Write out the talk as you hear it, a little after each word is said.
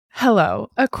Hello,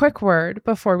 a quick word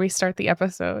before we start the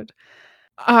episode.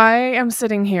 I am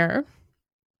sitting here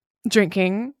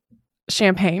drinking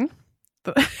champagne.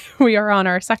 We are on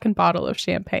our second bottle of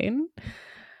champagne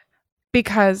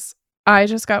because I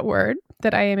just got word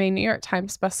that I am a New York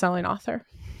Times bestselling author.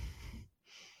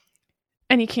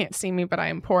 And you can't see me, but I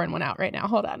am pouring one out right now.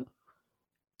 Hold on.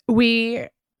 We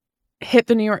hit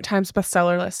the New York Times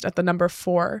bestseller list at the number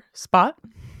 4 spot.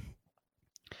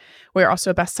 We're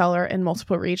also a bestseller in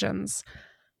multiple regions.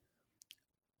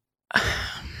 I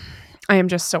am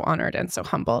just so honored and so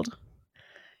humbled.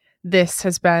 This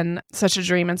has been such a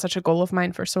dream and such a goal of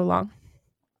mine for so long.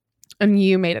 And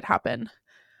you made it happen.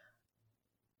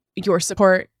 Your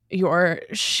support, your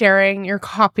sharing your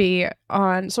copy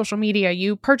on social media,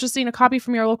 you purchasing a copy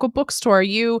from your local bookstore,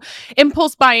 you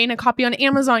impulse buying a copy on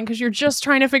Amazon because you're just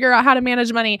trying to figure out how to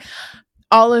manage money.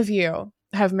 All of you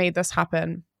have made this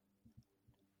happen.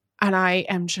 And I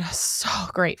am just so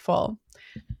grateful.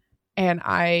 And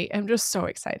I am just so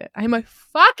excited. I'm a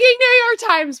fucking New York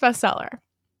Times bestseller.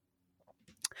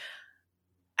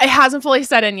 It hasn't fully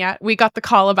set in yet. We got the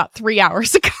call about 3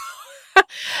 hours ago.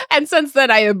 And since then,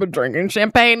 I have been drinking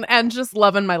champagne and just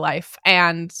loving my life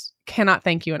and cannot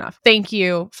thank you enough. Thank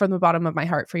you from the bottom of my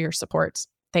heart for your support.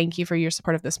 Thank you for your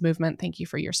support of this movement. Thank you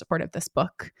for your support of this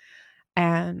book.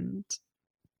 And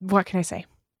what can I say?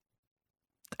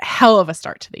 Hell of a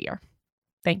start to the year.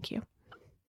 Thank you.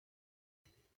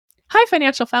 Hi,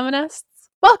 financial feminists.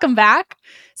 Welcome back.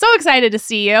 So excited to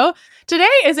see you. Today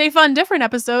is a fun, different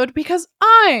episode because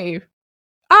I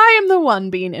am the one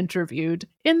being interviewed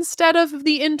instead of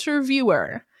the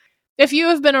interviewer. If you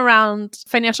have been around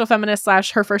financial feminist /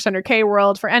 her first 100K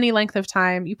world for any length of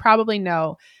time, you probably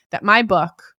know that my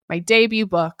book, my debut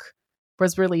book,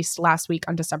 was released last week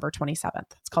on December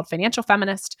 27th. It's called Financial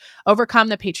Feminist: Overcome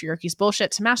the Patriarchy's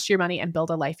Bullshit to Master Your Money and Build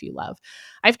a Life You Love.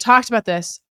 I've talked about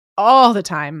this all the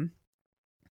time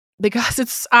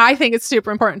because I think it's super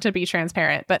important to be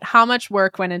transparent, but how much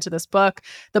work went into this book,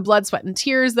 the blood, sweat, and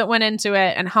tears that went into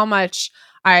it, and how much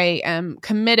I am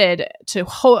committed to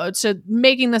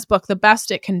making this book the best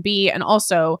it can be, and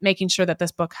also making sure that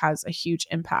this book has a huge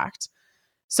impact.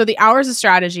 So the hours of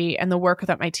strategy and the work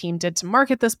that my team did to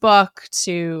market this book,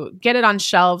 to get it on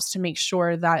shelves, to make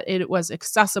sure that it was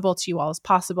accessible to you all as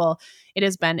possible, it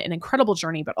has been an incredible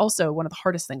journey, but also one of the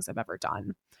hardest things I've ever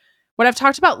done. What I've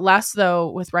talked about less, though,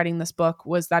 with writing this book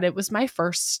was that it was my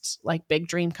first big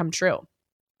dream come true.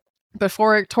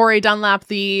 Before Tori Dunlap,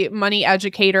 the money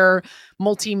educator,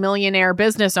 multimillionaire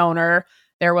business owner,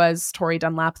 there was Tori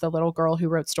Dunlap, the little girl who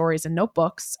wrote stories in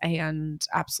notebooks and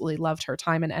absolutely loved her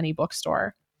time in any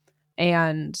bookstore.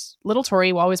 And little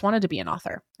Tori always wanted to be an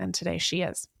author, and today she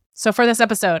is. So for this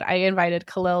episode, I invited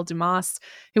Khalil Dumas,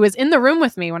 who was in the room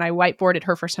with me when I whiteboarded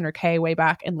her first 100K way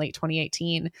back in late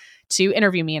 2018, to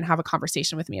interview me and have a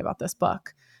conversation with me about this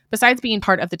book. Besides being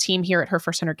part of the team here at Her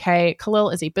First 100K,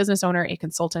 Khalil is a business owner, a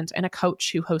consultant, and a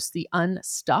coach who hosts the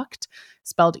Unstucked,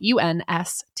 spelled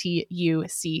UNSTUCKKD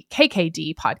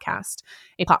podcast,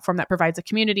 a platform that provides a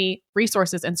community,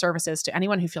 resources, and services to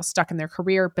anyone who feels stuck in their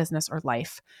career, business, or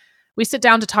life. We sit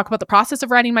down to talk about the process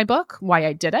of writing my book, why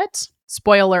I did it.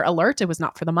 Spoiler alert, it was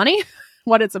not for the money.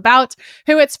 What it's about,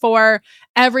 who it's for,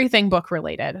 everything book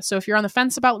related. So if you're on the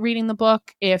fence about reading the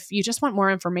book, if you just want more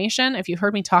information, if you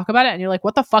heard me talk about it and you're like,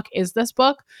 what the fuck is this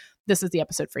book? This is the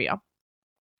episode for you.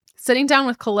 Sitting down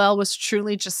with Khalil was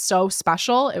truly just so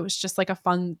special. It was just like a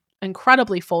fun,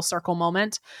 incredibly full circle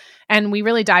moment. And we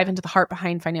really dive into the heart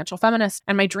behind Financial Feminist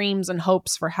and my dreams and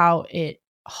hopes for how it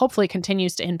hopefully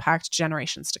continues to impact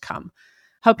generations to come.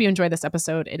 Hope you enjoy this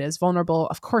episode. It is vulnerable.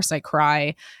 Of course, I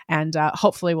cry, and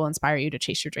hopefully will inspire you to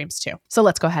chase your dreams too. So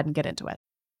let's go ahead and get into it.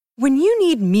 When you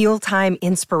need mealtime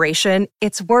inspiration,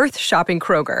 it's worth shopping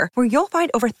Kroger, where you'll find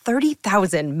over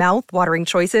 30,000 mouth-watering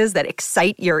choices that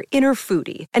excite your inner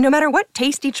foodie. And no matter what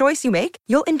tasty choice you make,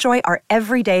 you'll enjoy our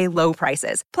everyday low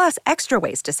prices, plus extra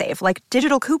ways to save, like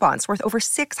digital coupons worth over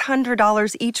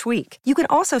 $600 each week. You can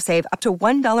also save up to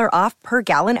 $1 off per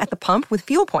gallon at the pump with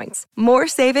fuel points. More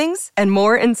savings and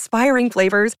more inspiring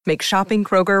flavors make shopping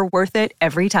Kroger worth it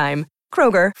every time.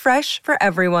 Kroger, fresh for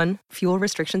everyone. Fuel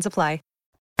restrictions apply.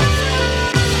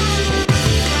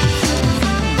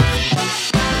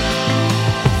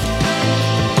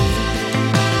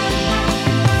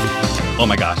 Oh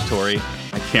my gosh, Tori,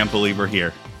 I can't believe we're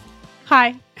here.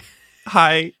 Hi.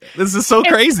 Hi. This is so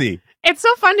crazy. It's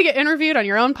so fun to get interviewed on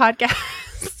your own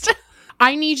podcast.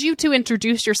 I need you to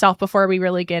introduce yourself before we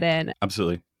really get in.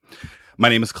 Absolutely. My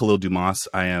name is Khalil Dumas.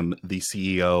 I am the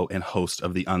CEO and host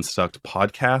of the Unstucked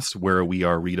podcast, where we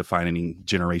are redefining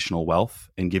generational wealth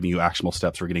and giving you actionable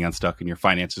steps for getting unstuck in your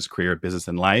finances, career, business,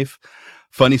 and life.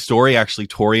 Funny story, actually,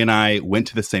 Tori and I went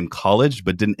to the same college,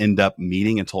 but didn't end up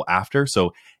meeting until after.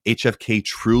 So HFK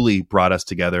truly brought us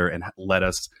together and let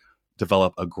us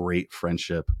develop a great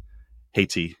friendship. Hey,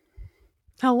 T.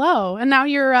 Hello. And now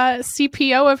you're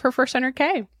CPO of her first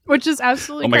 100K, which is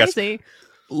absolutely crazy. Gosh.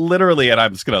 Literally, and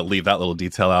I'm just going to leave that little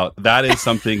detail out. That is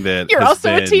something that you're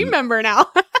also a team member now.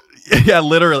 Yeah,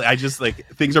 literally. I just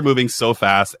things are moving so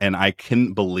fast, and I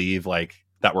couldn't believe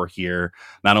that we're here.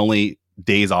 Not only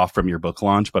days off from your book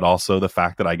launch, but also the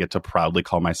fact that I get to proudly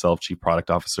call myself Chief Product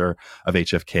Officer of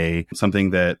HFK, something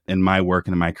that in my work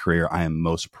and in my career, I am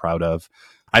most proud of.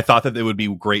 I thought that it would be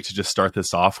great to just start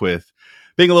this off with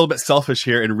being a little bit selfish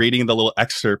here and reading the little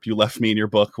excerpt you left me in your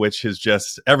book, which is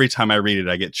just every time I read it,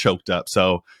 I get choked up.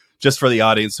 So just for the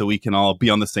audience, so we can all be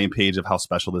on the same page of how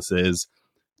special this is.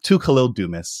 To Khalil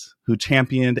Dumas, who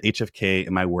championed HFK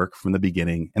in my work from the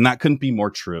beginning. And that couldn't be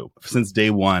more true. Since day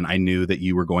one, I knew that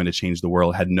you were going to change the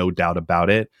world, had no doubt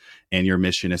about it. And your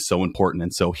mission is so important.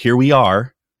 And so here we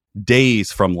are,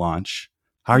 days from launch.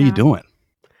 How are you doing?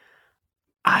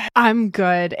 I'm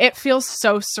good. It feels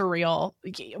so surreal.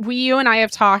 You and I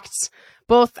have talked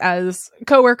both as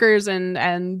coworkers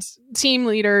and team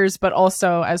leaders, but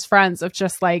also as friends of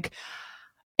just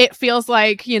it feels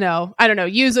like, I don't know,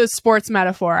 use a sports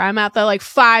metaphor. I'm at the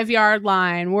 5-yard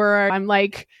line where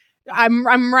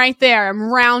I'm right there.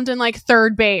 I'm rounding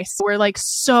third base. We're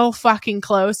so fucking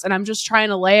close, and I'm just trying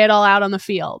to lay it all out on the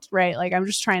field, right? I'm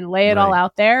just trying to lay it all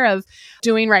out there of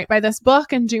doing right by this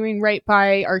book and doing right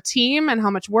by our team and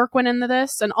how much work went into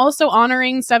this, and also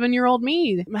honoring 7-year-old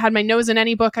me. I had my nose in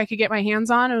any book I could get my hands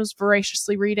on. I was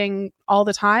voraciously reading all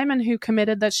the time, and who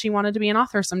committed that she wanted to be an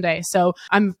author someday. So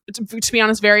I'm, to be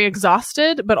honest, very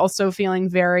exhausted, but also feeling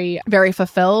very, very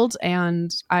fulfilled. And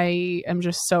I am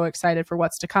just so excited for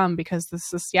what's to come, because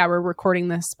this is, we're recording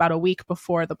this about a week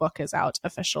before the book is out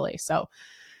officially. So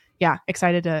yeah,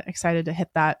 excited to hit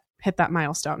that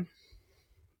milestone.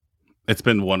 It's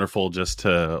been wonderful just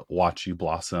to watch you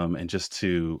blossom and just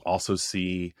to also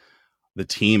see the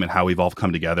team and how we've all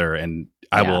come together. And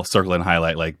I will circle and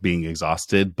highlight being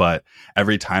exhausted, but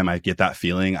every time I get that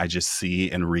feeling, I just see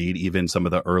and read even some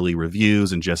of the early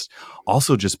reviews and just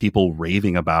people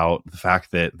raving about the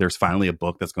fact that there's finally a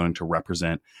book that's going to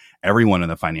represent everyone in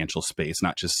the financial space,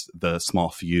 not just the small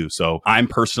few. So I'm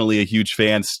personally a huge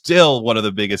fan, still one of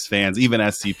the biggest fans, even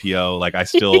as CPO. I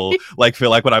still feel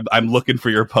like when I'm looking for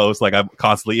your posts, I'm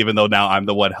constantly, even though now I'm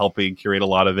the one helping curate a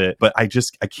lot of it, but I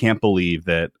can't believe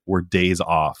that we're days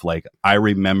off. I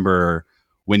remember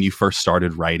when you first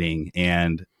started writing,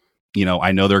 and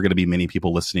I know there are going to be many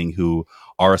people listening who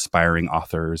are aspiring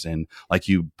authors, and like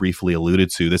you briefly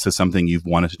alluded to, this is something you've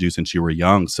wanted to do since you were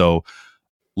young. So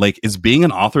is being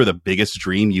an author the biggest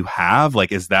dream you have?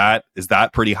 Is that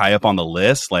pretty high up on the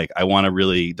list? I want to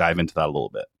really dive into that a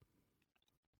little bit.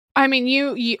 I mean,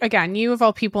 you again, you of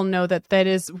all people know that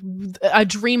is a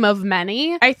dream of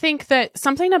many. I think that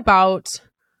something about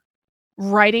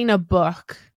writing a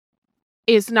book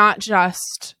is not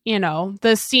just,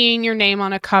 the seeing your name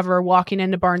on a cover, walking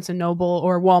into Barnes and Noble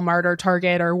or Walmart or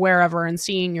Target or wherever and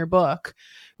seeing your book,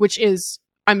 which is,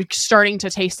 I'm starting to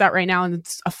taste that right now, and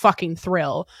it's a fucking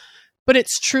thrill. But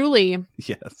it's truly,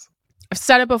 yes, I've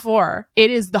said it before, it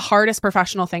is the hardest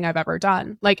professional thing I've ever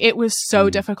done. It was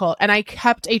so difficult. And I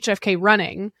kept HFK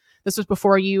running. This was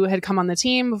before you had come on the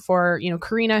team, before,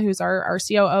 Karina, who's our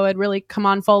COO, had really come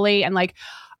on fully. And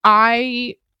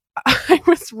I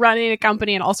was running a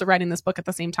company and also writing this book at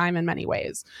the same time in many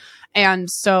ways. And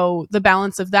so the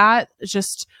balance of that,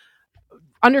 just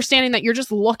understanding that you're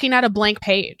just looking at a blank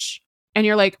page and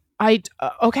you're I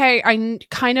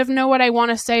kind of know what I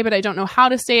want to say, but I don't know how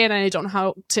to say it. And I don't know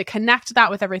how to connect that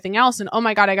with everything else. And oh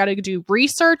my God, I got to do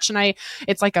research. And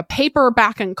it's like a paper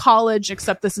back in college,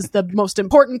 except this is the most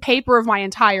important paper of my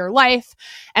entire life.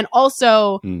 And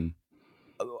also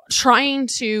trying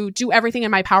to do everything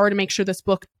in my power to make sure this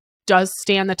book does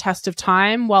stand the test of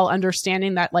time, while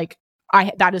understanding that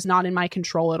that is not in my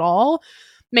control at all.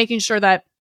 Making sure that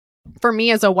for me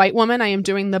as a white woman, I am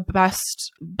doing the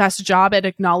best job at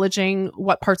acknowledging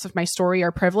what parts of my story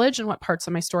are privilege and what parts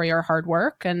of my story are hard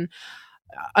work, and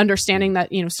understanding that,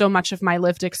 so much of my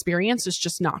lived experience is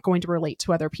just not going to relate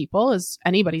to other people as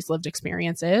anybody's lived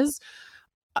experience is.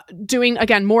 Doing,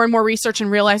 again, more and more research and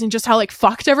realizing just how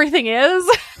fucked everything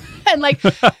is. And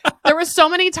there were so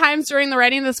many times during the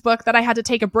writing of this book that I had to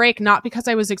take a break, not because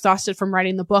I was exhausted from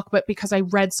writing the book, but because I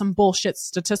read some bullshit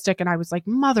statistic and I was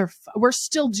we're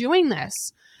still doing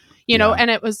this, know? And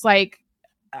it was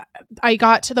I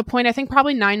got to the point, I think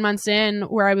probably 9 months in,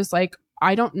 where I was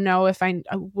I don't know if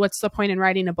what's the point in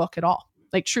writing a book at all?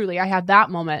 Truly, I had that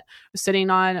moment.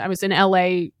 I was in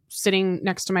LA sitting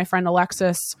next to my friend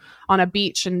Alexis on a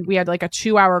beach, and we had like a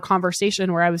 2-hour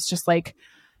conversation where I was just like,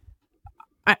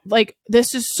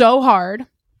 this is so hard.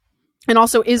 And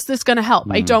also, is this going to help?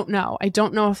 I don't know. I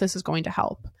don't know if this is going to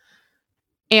help.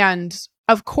 And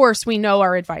of course, we know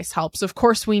our advice helps. Of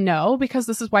course, we know, because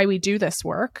this is why we do this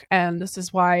work. And this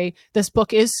is why this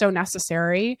book is so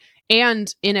necessary,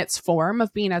 and in its form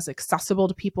of being as accessible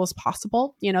to people as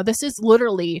possible. You know, this is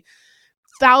literally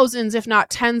thousands, if not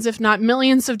tens, if not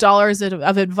millions of dollars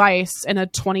of advice in a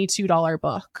 $22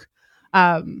 book.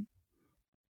 And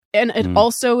it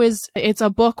also it's a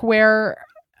book where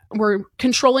we're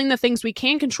controlling the things we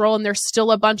can control, and there's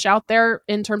still a bunch out there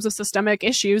in terms of systemic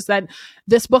issues that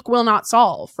this book will not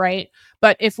solve, right?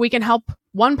 But if we can help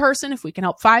one person, if we can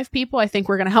help 5 people, I think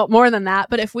we're going to help more than that.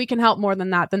 But if we can help more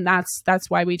than that, then that's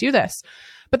why we do this.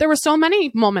 But there were so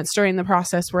many moments during the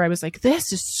process where I was like,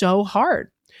 this is so hard.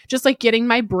 Just like getting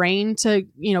my brain to,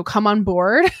 you know, come on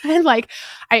board. And like,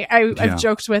 I've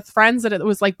joked with friends that it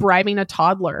was like bribing a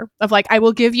toddler of like, I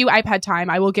will give you iPad time.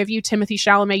 I will give you Timothée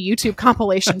Chalamet YouTube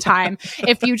compilation time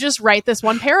if you just write this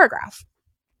one paragraph.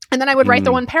 And then I would write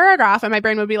the one paragraph and my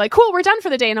brain would be like, cool, we're done for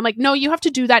the day. And I'm like, no, you have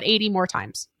to do that 80 more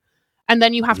times. And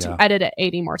then you have to edit it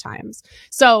 80 more times.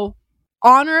 So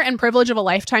honor and privilege of a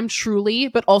lifetime, truly,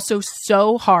 but also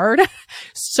so hard.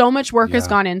 So much work has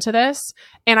gone into this.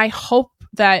 And I hope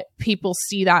that people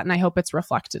see that, and I hope it's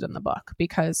reflected in the book,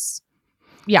 because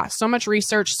so much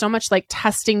research, so much like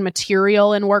testing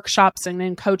material in workshops and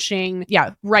in coaching,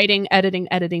 writing, editing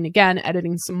again,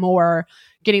 editing some more,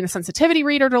 getting the sensitivity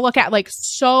reader to look at, like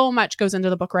so much goes into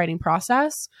the book writing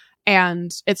process. And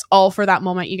it's all for that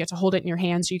moment. You get to hold it in your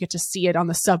hands. You get to see it on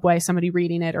the subway, somebody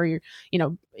reading it, or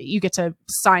you get to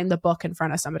sign the book in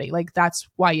front of somebody. Like, that's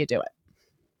why you do it.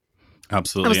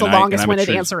 Absolutely. That was the longest-winded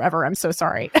answer ever. I'm so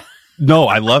sorry. No,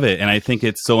 I love it. And I think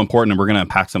it's so important, and we're going to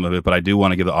unpack some of it, but I do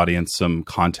want to give the audience some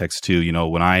context too. You know,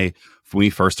 when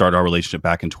we first started our relationship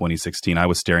back in 2016, I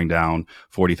was staring down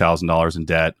 $40,000 in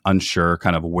debt, unsure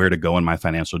kind of where to go in my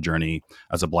financial journey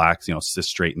as a Black, cis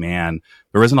straight man.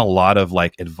 There isn't a lot of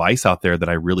like advice out there that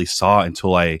I really saw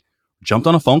until I jumped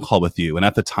on a phone call with you. And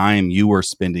at the time, you were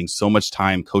spending so much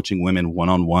time coaching women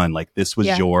one-on-one. Like, this was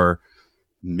your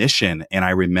mission. And I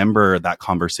remember that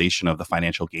conversation of the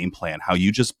financial game plan, how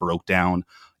you just broke down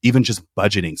even just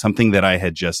budgeting, something that I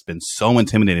had just been so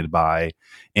intimidated by,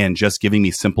 and just giving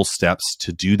me simple steps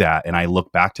to do that. And I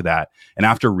look back to that, and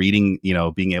after reading,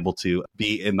 being able to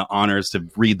be in the honors to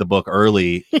read the book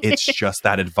early, it's just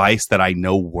that advice that I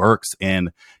know works.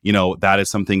 And, that is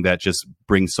something that just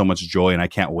brings so much joy. And I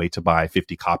can't wait to buy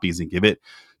 50 copies and give it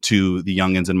to the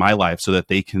youngins in my life so that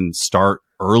they can start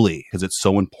early, because it's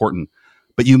so important.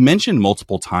 But you mentioned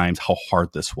multiple times how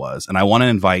hard this was. And I want to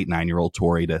invite 9-year-old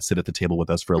Tori to sit at the table with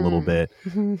us for a little bit.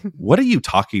 What are you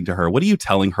talking to her? What are you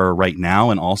telling her right now?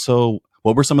 And also,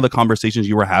 what were some of the conversations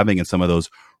you were having in some of those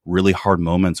really hard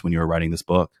moments when you were writing this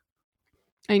book?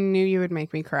 I knew you would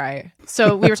make me cry.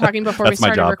 So we were talking before we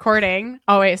started recording.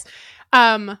 Always.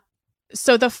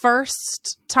 So the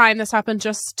first time this happened,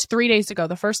 just 3 days ago,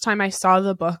 the first time I saw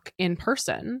the book in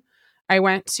person, I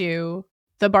went to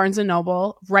the Barnes &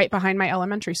 Noble right behind my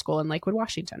elementary school in Lakewood,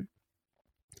 Washington.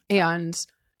 And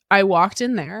I walked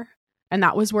in there, and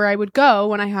that was where I would go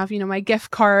when I have, my gift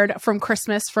card from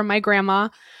Christmas from my grandma.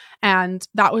 And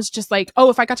that was just like,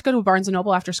 if I got to go to a Barnes &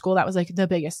 Noble after school, that was like the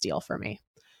biggest deal for me.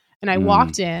 And I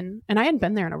walked in, and I hadn't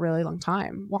been there in a really long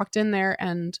time. Walked in there,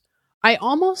 and I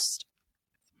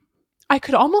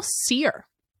could almost see her.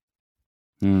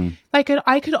 I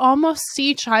could almost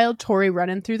see child Tori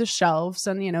running through the shelves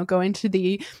and, going to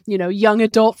the, young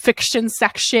adult fiction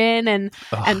section and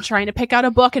trying to pick out a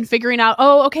book and figuring out,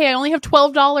 okay, I only have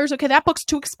 $12. Okay, that book's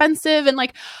too expensive. And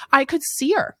like, I could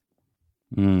see her.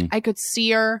 I could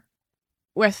see her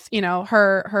with,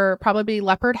 her probably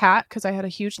leopard hat, because I had a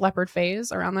huge leopard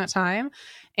phase around that time.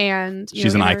 And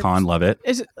she's an icon. Love it.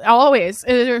 Always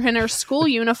in her school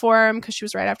uniform, because she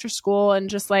was right after school, and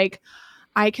just like,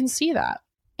 I can see that.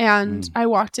 And I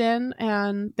walked in,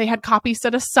 and they had copies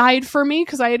set aside for me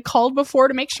because I had called before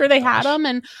to make sure they had them.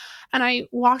 And I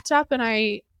walked up, and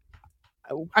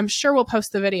I'm sure we'll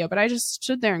post the video, but I just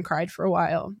stood there and cried for a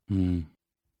while. I'm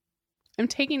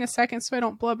taking a second so I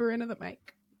don't blubber into the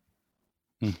mic.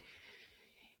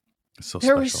 So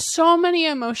there were so many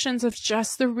emotions of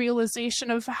just the realization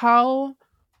of how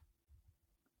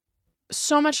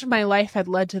so much of my life had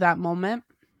led to that moment.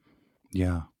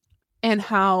 Yeah. And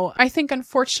how I think,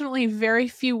 unfortunately, very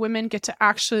few women get to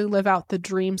actually live out the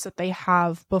dreams that they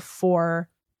have before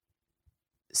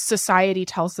society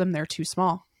tells them they're too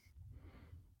small.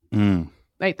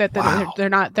 Like that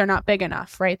they're not big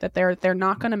enough, right? That they're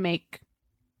not going to make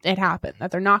it happen,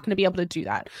 that they're not going to be able to do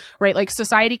that, right? Like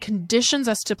society conditions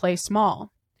us to play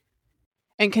small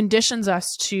and conditions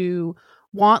us to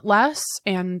want less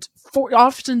and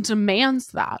often demands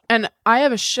that. And I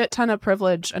have a shit ton of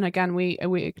privilege. And again,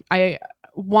 I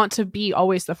want to be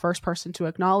always the first person to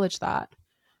acknowledge that.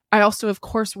 I also, of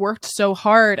course, worked so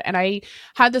hard. And I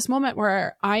had this moment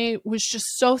where I was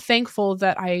just so thankful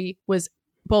that I was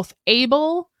both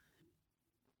able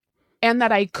and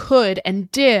that I could and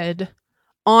did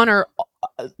honor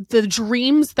the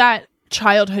dreams that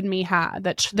childhood me had,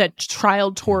 that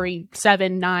child Tori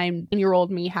 7-9-year-old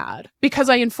me had. Because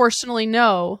I unfortunately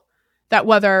know that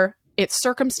whether it's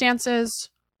circumstances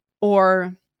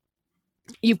or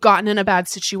you've gotten in a bad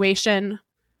situation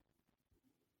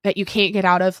that you can't get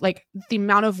out of, like the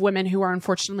amount of women who are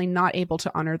unfortunately not able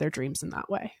to honor their dreams in that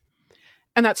way.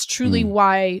 And that's truly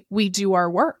why we do our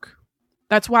work.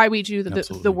 That's why we do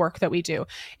the work that we do,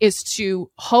 is to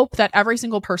hope that every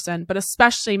single person, but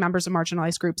especially members of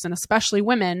marginalized groups and especially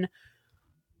women,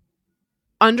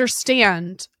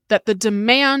 understand that the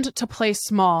demand to play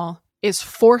small is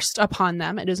forced upon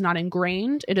them. It is not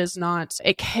ingrained.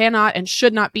 It cannot and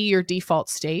should not be your default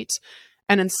state.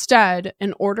 And instead,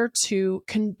 in order to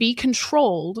be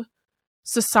controlled,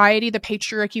 society, the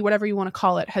patriarchy, whatever you want to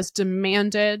call it, has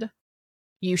demanded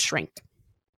you shrink.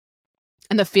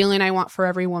 And the feeling I want for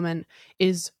every woman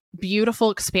is beautiful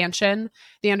expansion,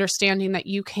 the understanding that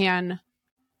you can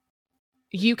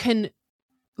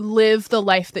live the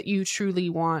life that you truly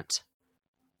want.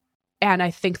 And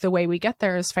I think the way we get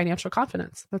there is financial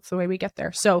confidence. That's the way we get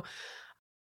there. So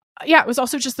yeah, it was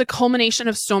also just the culmination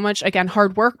of so much, again,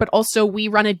 hard work, but also we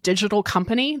run a digital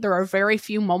company. There are very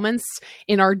few moments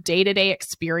in our day-to-day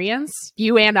experience,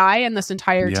 you and I and this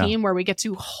entire team, where we get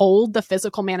to hold the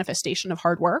physical manifestation of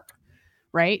hard work,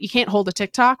 right? You can't hold a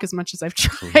TikTok as much as I've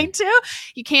tried to.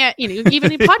 You can't,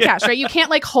 even a podcast, right? You can't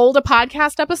like hold a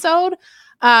podcast episode.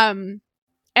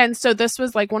 And so this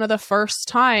was like one of the first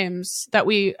times that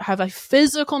we have a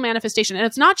physical manifestation. And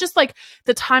it's not just like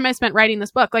the time I spent writing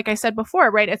this book, like I said before,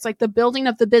 right? It's like the building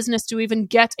of the business to even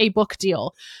get a book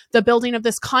deal, the building of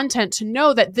this content to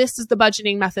know that this is the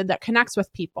budgeting method that connects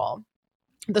with people,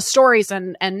 the stories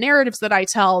and narratives that I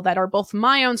tell that are both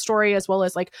my own story as well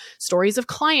as like stories of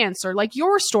clients or like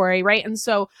your story, right? And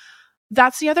so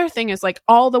that's the other thing, is like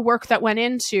all the work that went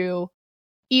into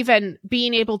even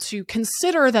being able to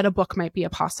consider that a book might be a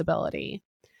possibility.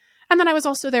 And then I was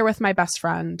also there with my best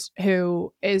friend,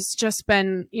 who is just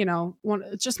been,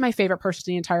 just my favorite person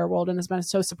in the entire world, and has been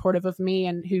so supportive of me,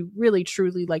 and who really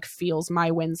truly like feels my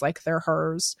wins like they're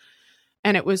hers.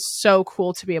 And it was so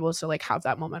cool to be able to like have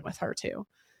that moment with her too.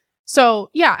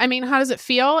 So yeah, I mean, how does it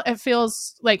feel? It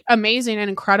feels like amazing and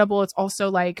incredible. It's also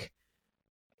like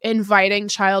inviting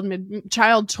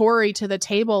child Tori to the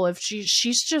table. If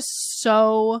she's just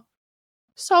so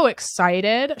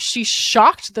excited. She's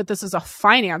shocked that this is a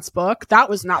finance book. That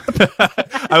was not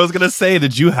the I was gonna say,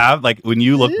 did you have like, when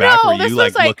you look back, were you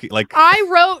like look like I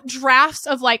wrote drafts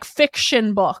of like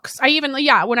fiction books. I even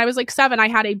when I was like 7, I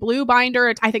had a blue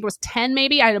binder. I think it was 10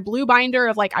 maybe. I had a blue binder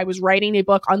of like I was writing a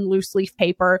book on loose leaf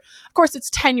paper. Of course,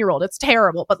 it's 10-year-old. It's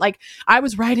terrible, but like I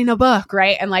was writing a book,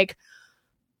 right? And like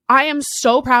I am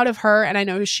so proud of her, and I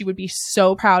know she would be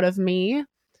so proud of me.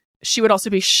 She would also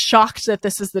be shocked that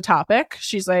this is the topic.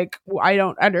 She's like, I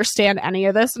don't understand any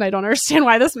of this, and I don't understand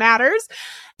why this matters.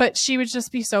 But she would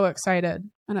just be so excited.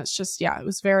 And it's just, it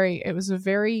was a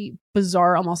very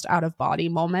bizarre, almost out of body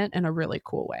moment in a really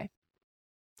cool way.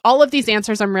 All of these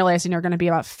answers I'm realizing are going to be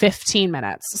about 15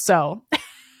 minutes. So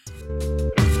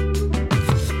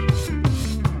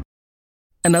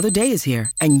Another day is here,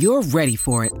 and you're ready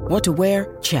for it. What to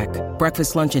wear? Check.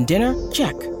 Breakfast, lunch, and dinner?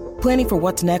 Check. Planning for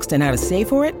what's next and how to save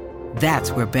for it?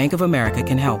 That's where Bank of America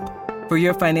can help. For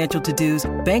your financial to-dos,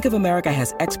 Bank of America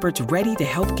has experts ready to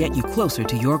help get you closer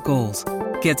to your goals.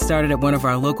 Get started at one of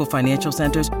our local financial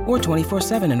centers or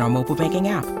 24/7 in our mobile banking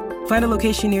app. Find a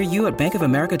location near you at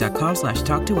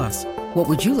bankofamerica.com/talktous. What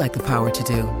would you like the power to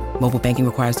do? Mobile banking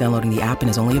requires downloading the app and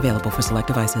is only available for select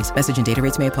devices. Message and data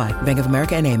rates may apply. Bank of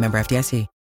America NA, member FDIC.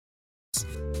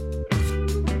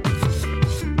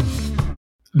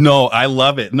 No, I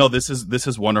love it. No, this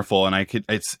is wonderful, and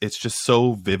it's just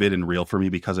so vivid and real for me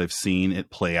because I've seen it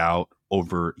play out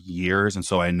over years, and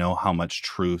so I know how much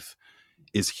truth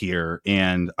is here.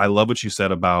 And I love what you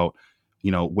said about,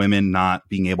 women not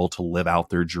being able to live out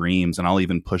their dreams, and I'll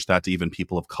even push that to even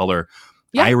people of color.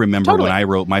 Yeah, I remember when I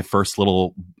wrote my first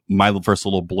little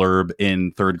blurb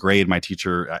in 3rd grade, my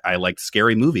teacher, I liked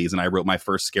scary movies, and I wrote my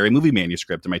first scary movie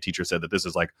manuscript, and my teacher said that this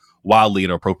is like wildly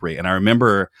inappropriate. And I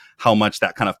remember how much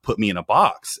that kind of put me in a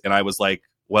box. And I was like,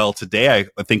 well today,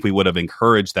 I think we would have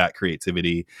encouraged that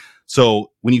creativity.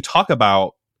 So when you talk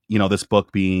about, this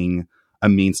book being a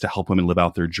means to help women live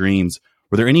out their dreams,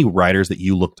 were there any writers that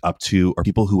you looked up to or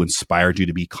people who inspired you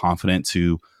to be confident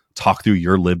to talk through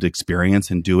your lived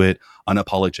experience and do it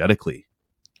unapologetically?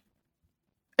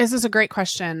 This is a great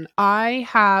question. I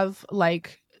have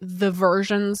the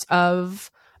versions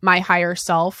of my higher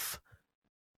self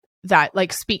that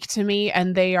speak to me,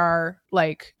 and they are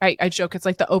I joke, it's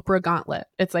like the Oprah gauntlet.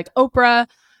 It's like Oprah,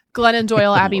 Glennon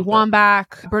Doyle, Abby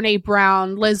Wambach, Brene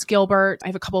Brown, Liz Gilbert. I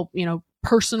have a couple,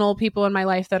 personal people in my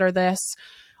life that are this.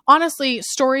 Honestly,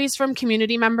 stories from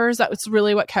community members, that was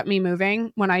really what kept me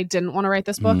moving when I didn't want to write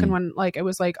this book. And when it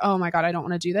was like, oh my God, I don't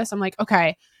want to do this. I'm like,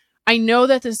 okay, I know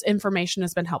that this information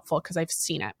has been helpful because I've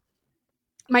seen it.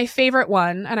 My favorite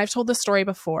one, and I've told this story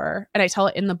before, and I tell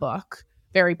it in the book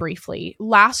very briefly.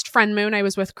 Last Friend Moon, I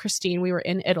was with Christine. We were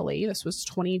in Italy. This was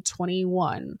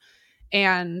 2021.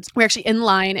 And we were actually in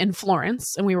line in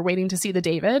Florence, and we were waiting to see the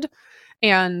David.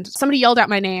 And somebody yelled out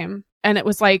my name, and it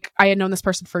was like I had known this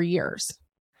person for years.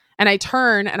 And I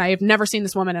turn, and I have never seen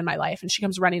this woman in my life. And she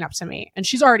comes running up to me, and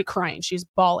she's already crying. She's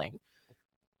bawling.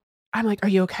 I'm like, "Are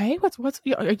you okay?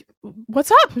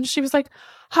 What's up?" And she was like,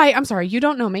 "Hi, I'm sorry. You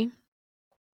don't know me,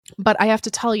 but I have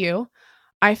to tell you,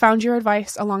 I found your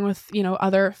advice along with,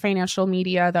 other financial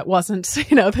media that wasn't,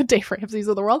 the Dave Ramsey's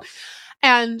of the world."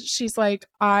 And she's like,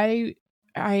 I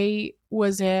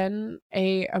was in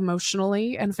a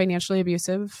emotionally and financially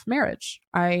abusive marriage.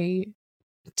 I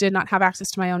did not have access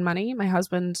to my own money. My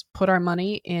husband put our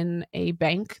money in a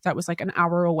bank that was an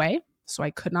hour away, so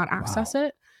I could not access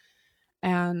it.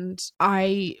 And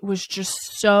I was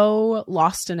just so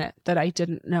lost in it that I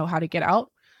didn't know how to get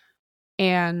out.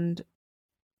 And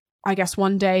I guess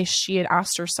one day she had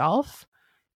asked herself,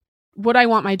 would I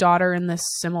want my daughter in this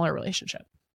similar relationship?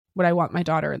 Would I want my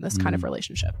daughter in this kind of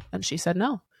relationship? And she said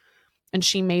no. And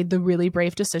she made the really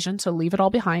brave decision to leave it all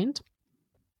behind,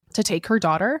 to take her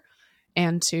daughter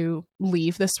and to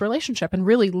leave this relationship and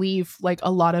really leave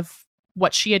a lot of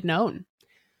what she had known.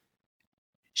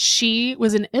 She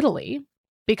was in Italy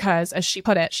because, as she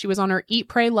put it, she was on her Eat,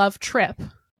 Pray, Love trip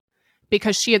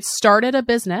because she had started a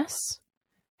business,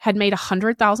 had made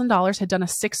 $100,000, had done a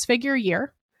 6-figure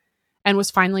year, and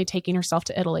was finally taking herself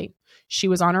to Italy. She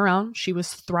was on her own. She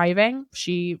was thriving.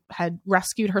 She had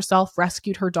rescued herself,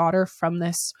 rescued her daughter from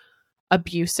this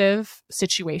abusive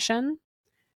situation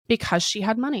because she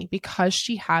had money, because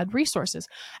she had resources.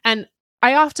 And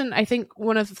I think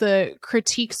one of the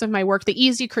critiques of my work, the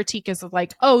easy critique is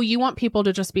oh, you want people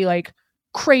to just be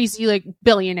crazy,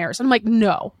 billionaires. And I'm like,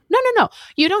 no.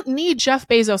 You don't need Jeff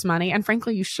Bezos money. And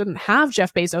frankly, you shouldn't have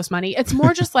Jeff Bezos money. It's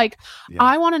more just yeah.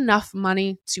 I want enough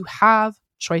money to have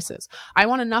choices. I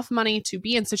want enough money to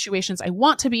be in situations I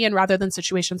want to be in rather than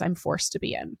situations I'm forced to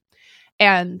be in.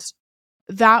 And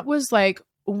that was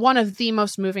one of the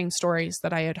most moving stories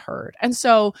that I had heard. And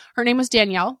so her name was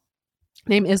Danielle.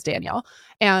 Name is Danielle.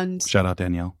 And shout out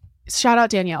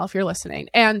Danielle if you're listening.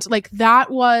 And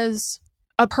that was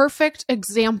a perfect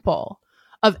example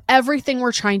of everything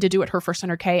we're trying to do at Her First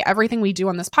 100K, everything we do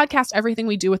on this podcast, everything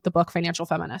we do with the book Financial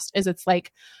Feminist, is it's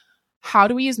how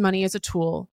do we use money as a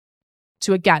tool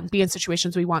to, again, be in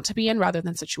situations we want to be in rather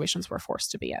than situations we're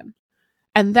forced to be in.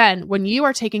 And then when you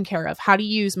are taken care of, how do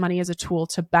you use money as a tool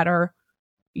to better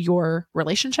your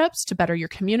relationships, to better your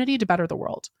community, to better the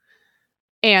world?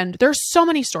 And there's so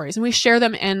many stories, and we share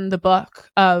them in the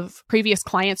book, of previous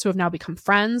clients who have now become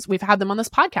friends. We've had them on this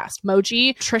podcast.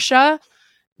 Moji, Trisha.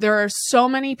 There are so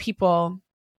many people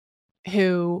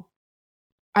who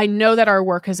I know that our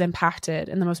work has impacted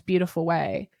in the most beautiful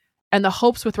way. And the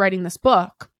hopes with writing this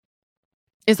book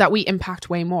is that we impact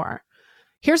way more.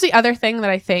 Here's the other thing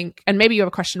that I think, and maybe you have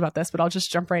a question about this, but I'll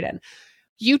just jump right in.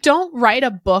 You don't write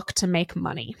a book to make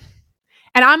money.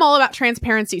 And I'm all about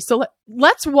transparency. So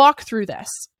let's walk through this.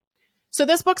 So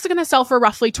this book's going to sell for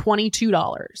roughly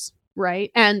 $22, right?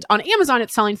 And on Amazon,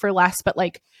 it's selling for less, but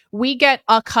we get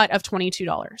a cut of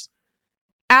 $22.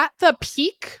 At the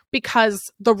peak,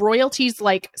 because the royalties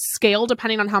scale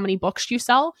depending on how many books you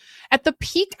sell, at the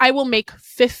peak, I will make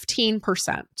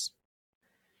 15%.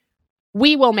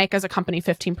 We will make as a company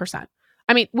 15%.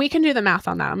 I mean, we can do the math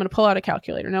on that. I'm going to pull out a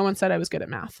calculator. No one said I was good at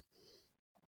math.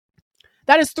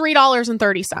 That is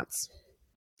 $3.30.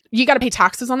 You got to pay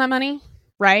taxes on that money,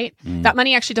 right? That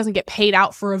money actually doesn't get paid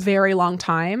out for a very long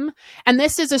time. And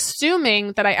this is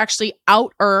assuming that I actually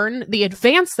out-earn the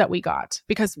advance that we got,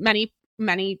 because many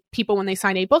people, when they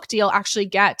sign a book deal, actually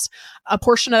get a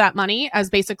portion of that money as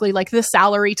basically the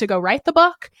salary to go write the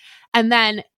book. And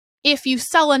then if you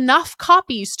sell enough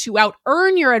copies to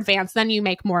out-earn your advance, then you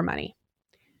make more money.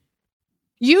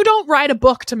 You don't write a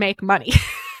book to make money.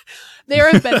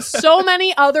 There have been so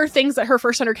many other things that her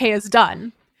first 100K has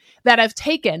done that have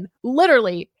taken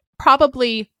literally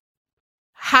probably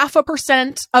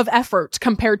 0.5% of effort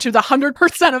compared to the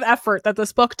 100% of effort that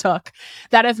this book took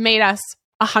that have made us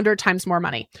 100 times more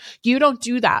money. You don't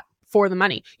do that for the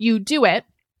money. You do it.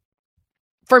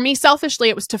 For me, selfishly,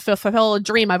 it was to fulfill a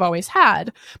dream I've always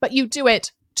had, but you do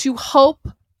it to hope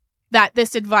that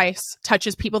this advice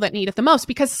touches people that need it the most,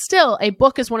 because still a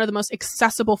book is one of the most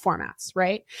accessible formats,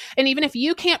 right? And even if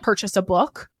you can't purchase a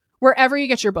book, wherever you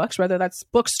get your books, whether that's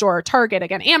bookstore, Target,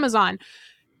 again, Amazon,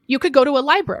 you could go to a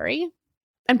library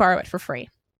and borrow it for free,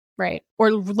 right?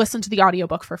 Or listen to the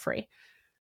audiobook for free.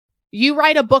 You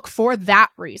write a book for that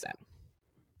reason.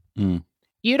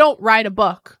 You don't write a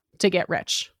book to get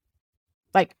rich.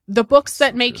 Like the books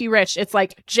that make you rich, it's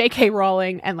like J.K.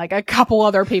 Rowling and like a couple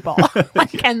other people.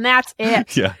 And that's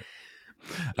it. Yeah.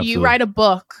 Absolutely. You write a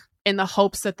book in the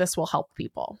hopes that this will help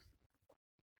people.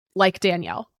 Like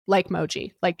Danielle, like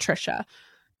Moji, like Trisha.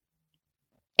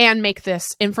 And make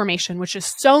this information, which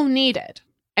is so needed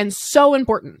and so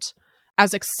important,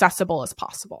 as accessible as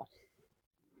possible.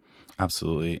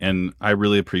 Absolutely. And I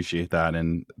really appreciate that.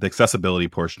 And the accessibility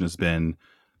portion has been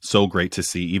so great to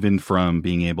see, even from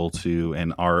being able to,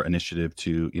 and our initiative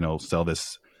to, sell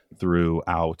this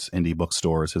throughout indie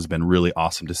bookstores has been really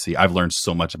awesome to see. I've learned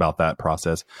so much about that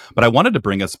process. But I wanted to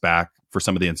bring us back for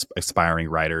some of the aspiring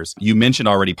writers. You mentioned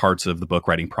already parts of the book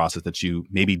writing process that you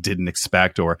maybe didn't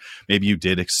expect, or maybe you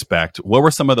did expect. What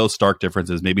were some of those stark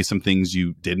differences? Maybe some things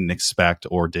you didn't expect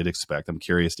or did expect. I'm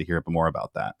curious to hear a bit more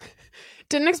about that.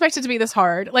 Didn't expect it to be this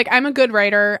hard. Like, I'm a good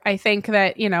writer. I think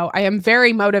that, I am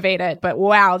very motivated, but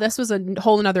wow, this was a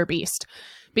whole nother beast,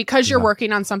 because you're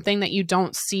working on something that you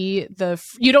don't see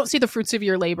the fruits of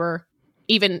your labor,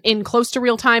 even in close to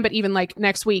real time, but even like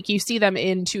next week, you see them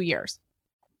in 2 years.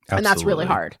 Absolutely. And that's really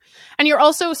hard. And you're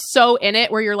also so in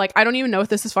it where you're like, I don't even know if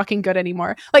this is fucking good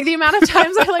anymore. Like the amount of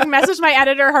times I like messaged my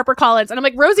editor, HarperCollins, and I'm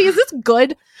like, Rosie, is this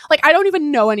good? Like, I don't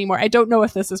even know anymore. I don't know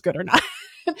if this is good or not.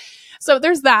 So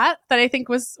there's that I think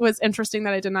was interesting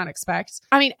that I did not expect.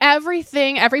 I mean, every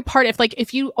part,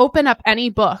 if you open up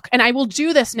any book, and I will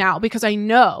do this now because I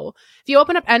know if you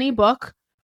open up any book,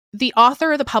 the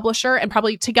author or the publisher and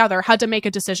probably together had to make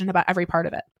a decision about every part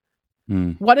of it.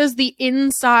 What is the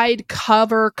inside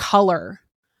cover color?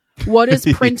 What is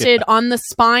printed on the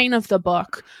spine of the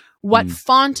book? What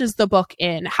font is the book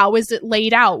in? How is it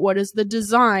laid out? What is the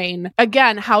design?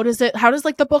 Again, how does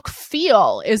like the book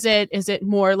feel? Is it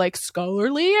more like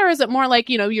scholarly, or is it more like,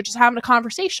 you're just having a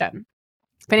conversation?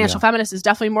 Financial Feminist is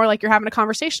definitely more like you're having a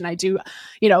conversation.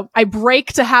 I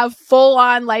break to have full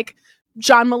on like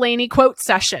John Mulaney quote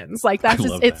sessions. Like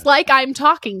it's like I'm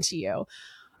talking to you.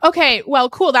 Okay, well,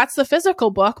 cool. That's the physical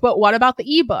book, but what about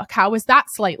the ebook? How is that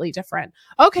slightly different?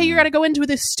 Okay, you got to go into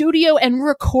the studio and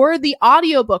record the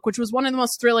audiobook, which was one of the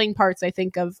most thrilling parts, I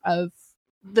think, of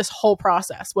this whole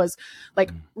process, was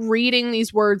like reading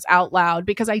these words out loud,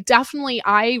 because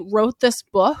I wrote this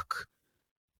book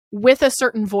with a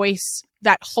certain voice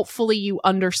that hopefully you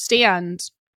understand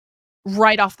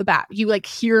right off the bat. You like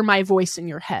hear my voice in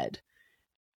your head.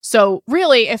 So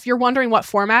really, if you're wondering what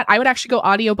format, I would actually go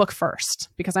audiobook first,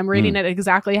 because I'm reading it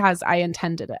exactly as I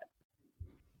intended it.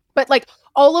 But like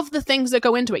all of the things that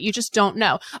go into it, you just don't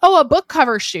know. Oh, a book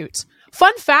cover shoot.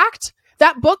 Fun fact,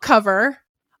 that book cover,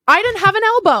 I didn't have an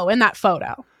elbow in that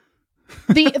photo.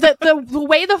 The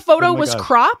way the photo was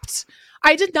cropped,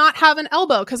 I did not have an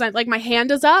elbow because my hand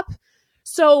is up.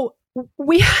 So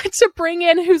we had to bring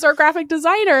in who's our graphic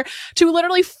designer to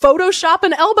literally Photoshop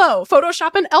an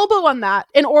elbow on that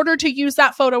in order to use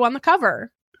that photo on the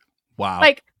cover. Wow.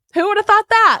 Like, who would have thought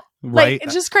that? Right. Like,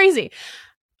 it's just crazy.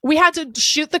 We had to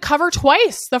shoot the cover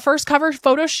twice. The first cover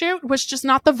photo shoot was just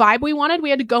not the vibe we wanted. We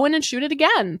had to go in and shoot it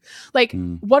again. Like,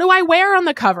 what do I wear on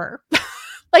the cover?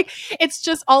 Like, it's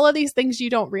just all of these things you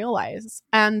don't realize.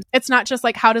 And it's not just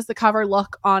like, how does the cover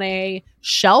look on a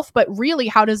shelf, but really,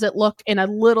 how does it look in a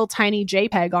little tiny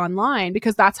JPEG online?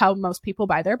 Because that's how most people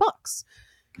buy their books.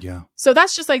 Yeah. So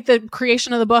that's just like the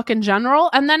creation of the book in general.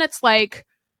 And then it's like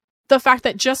the fact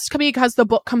that just because the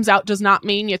book comes out does not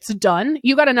mean it's done.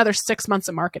 You got another 6 months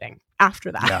of marketing after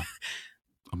that. Yeah.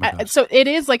 Oh my gosh. So it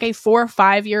is like a 4 or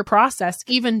 5 year process,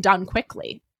 even done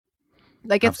quickly.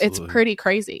 Like it's pretty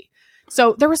crazy.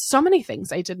 So there were so many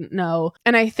things I didn't know.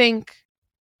 And I think,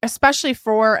 especially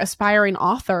for aspiring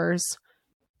authors,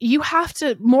 you have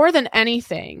to, more than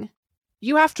anything,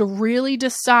 you have to really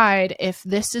decide if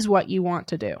this is what you want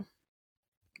to do.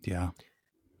 Yeah.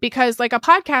 Because like a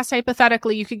podcast,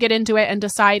 hypothetically, you could get into it and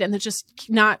decide and then just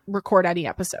not record any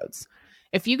episodes.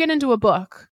 If you get into a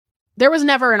book, there was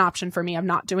never an option for me of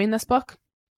not doing this book.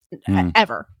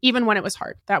 ever, even when it was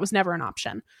hard. That was never an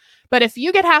option. But if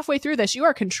you get halfway through this, you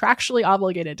are contractually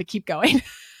obligated to keep going.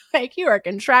 Like, you are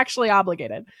contractually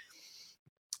obligated.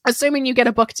 Assuming you get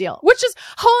a book deal, which is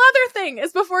a whole other thing,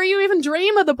 is before you even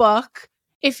dream of the book.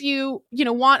 If you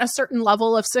want a certain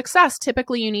level of success,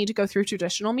 typically you need to go through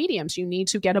traditional mediums. You need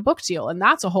to get a book deal, and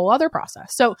that's a whole other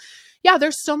process. So yeah,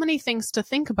 there's so many things to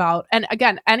think about. And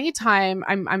again, anytime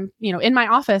I'm in my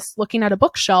office looking at a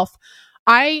bookshelf,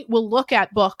 I will look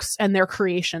at books and their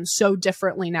creation so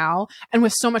differently now, and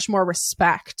with so much more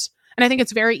respect. And I think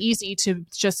it's very easy to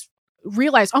just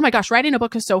realize, oh my gosh, writing a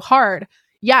book is so hard.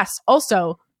 Yes.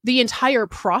 Also, the entire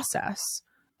process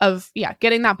of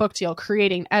getting that book deal,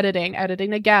 creating,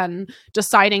 editing again,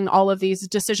 deciding all of these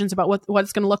decisions about what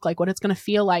it's going to look like, what it's going to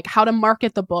feel like, how to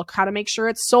market the book, how to make sure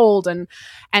it's sold, and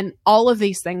all of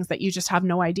these things that you just have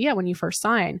no idea when you first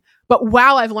sign. But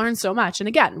wow, I've learned so much. And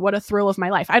again, what a thrill of my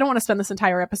life. I don't want to spend this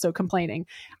entire episode complaining,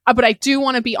 but I do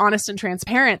want to be honest and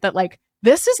transparent that like,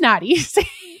 this is not easy.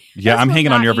 Yeah, I'm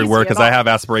hanging on your every word because I have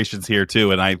aspirations here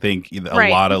too. And I think a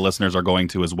lot of listeners are going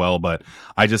to as well. But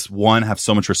I just, have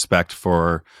so much respect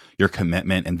for your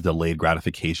commitment and delayed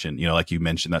gratification. Like you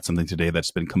mentioned, that's something today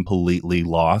that's been completely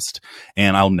lost.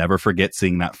 And I'll never forget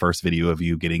seeing that first video of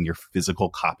you getting your physical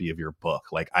copy of your book.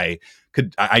 Like I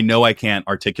know I can't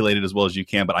articulate it as well as you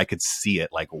can, but I could see it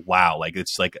like, wow. Like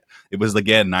it's like, it was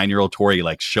again, 9-year-old Tori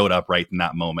like showed up right in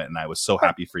that moment. And I was so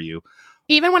happy for you.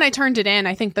 Even when I turned it in,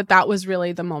 I think that was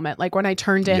really the moment. Like when I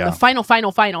turned in the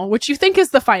final, which you think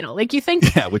is the final. Like you think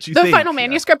final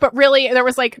manuscript, but really there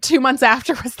was like 2 months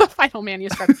after was the final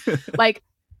manuscript. Like,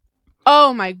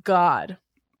 oh my God.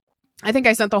 I think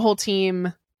I sent the whole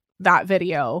team that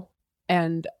video.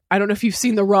 And I don't know if you've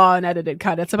seen the raw and edited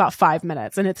cut. It's about 5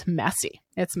 minutes and it's messy.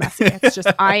 It's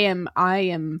just, I am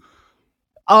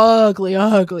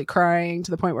ugly crying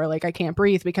to the point where like I can't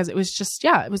breathe, because it was just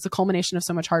it was the culmination of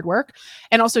so much hard work,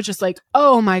 and also just like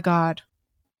oh my god,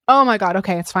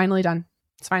 okay, it's finally done.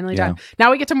 Done.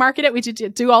 Now we get to market it. We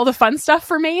do all the fun stuff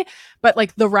for me, but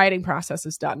like the writing process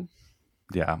is done.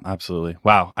 Yeah, absolutely.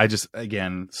 Wow. I just,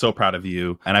 again, so proud of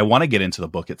you. And I want to get into the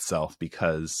book itself,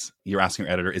 because you're asking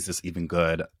your editor, is this even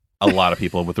good? A lot of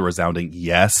people with a resounding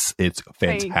yes, it's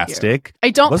fantastic.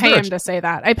 I don't pay him to say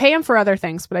that. I pay him for other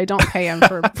things, but I don't pay him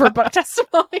for book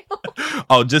testimonial.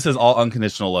 Oh, just as all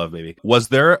unconditional love, baby. Was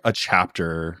there a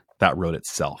chapter that wrote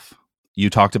itself?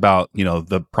 You talked about,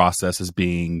 the process as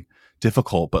being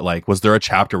difficult, but like, was there a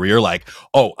chapter where you're like,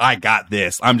 oh, I got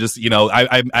this? I'm just,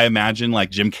 I imagine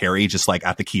like Jim Carrey just like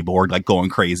at the keyboard, like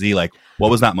going crazy. Like, what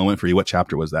was that moment for you? What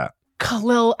chapter was that?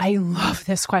 Khalil, I love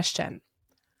this question.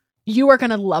 You are going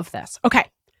to love this. Okay.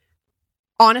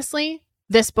 Honestly,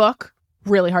 this book,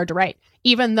 really hard to write,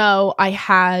 even though I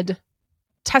had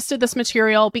tested this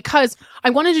material because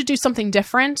I wanted to do something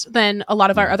different than a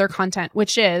lot of our other content,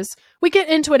 which is, we get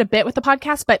into it a bit with the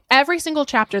podcast, but every single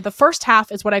chapter, the first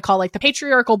half is what I call like the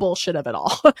patriarchal bullshit of it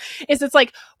all. It's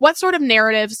like, what sort of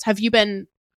narratives have you been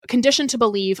conditioned to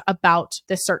believe about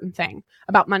this certain thing,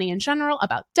 about money in general,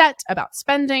 about debt, about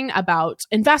spending, about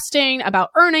investing, about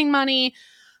earning money,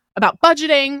 about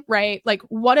budgeting, right? Like,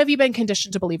 what have you been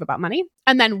conditioned to believe about money?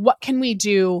 And then what can we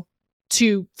do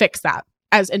to fix that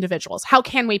as individuals? How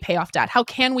can we pay off debt? How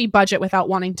can we budget without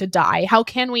wanting to die? How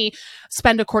can we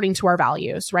spend according to our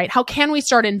values, right? How can we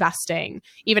start investing,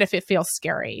 even if it feels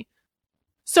scary?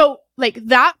 So like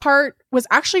that part was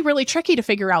actually really tricky to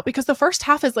figure out, because the first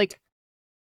half is like,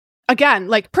 again,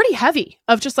 like pretty heavy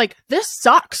of just like, this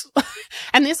sucks.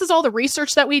 And this is all the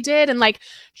research that we did, and like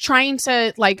trying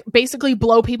to like basically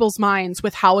blow people's minds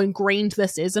with how ingrained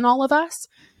this is in all of us.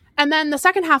 And then the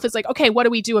second half is like, okay, what do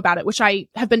we do about it? Which I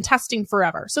have been testing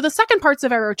forever. So the second parts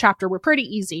of every chapter were pretty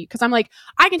easy, because I'm like,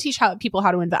 I can teach people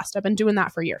how to invest. I've been doing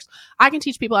that for years. I can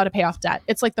teach people how to pay off debt.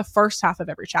 It's like the first half of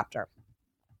every chapter.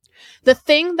 The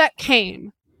thing that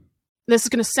came, this is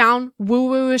going to sound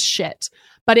woo-woo as shit,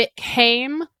 but it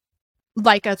came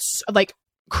like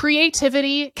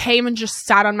creativity came and just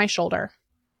sat on my shoulder.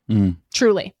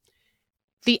 Truly.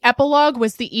 The epilogue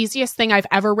was the easiest thing I've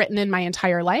ever written in my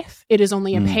entire life. It is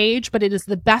only a page, but it is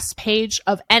the best page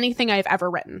of anything I've ever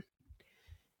written.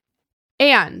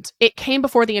 And it came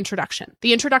before the introduction.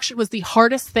 The introduction was the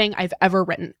hardest thing I've ever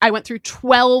written. I went through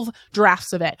 12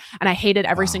 drafts of it, and I hated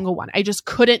every single one. I just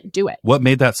couldn't do it. What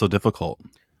made that so difficult?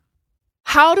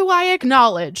 How do I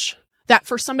acknowledge that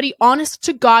for somebody honest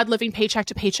to God living paycheck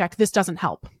to paycheck, this doesn't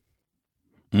help?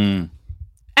 And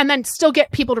then still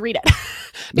get people to read it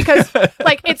because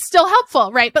like, it's still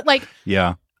helpful. Right. But like,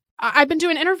 yeah, I've been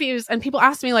doing interviews and people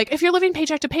ask me like, if you're living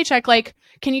paycheck to paycheck, like,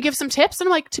 can you give some tips? And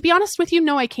I'm like, to be honest with you,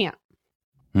 no, I can't.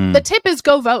 The tip is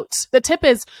go vote. The tip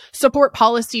is support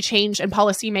policy change and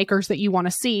policymakers that you want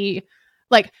to see.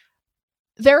 Like,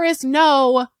 there is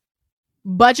no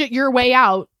budget your way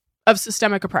out of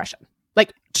systemic oppression.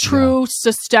 Like, true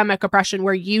systemic oppression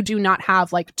where you do not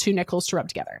have, like, two nickels to rub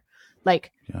together.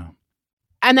 Like,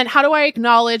 and then how do I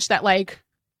acknowledge that, like,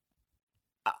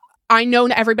 I know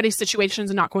everybody's situation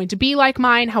is not going to be like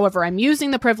mine. However, I'm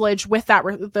using the privilege with that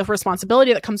the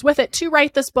responsibility that comes with it to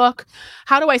write this book.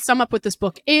 How do I sum up what this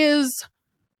book is?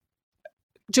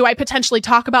 Do I potentially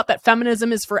talk about that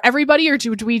feminism is for everybody, or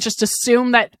do we just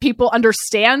assume that people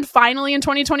understand finally in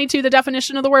 2022 the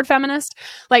definition of the word feminist?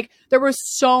 Like, there were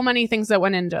so many things that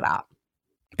went into that.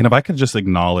 And if I could just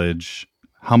acknowledge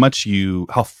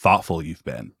how thoughtful you've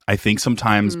been. I think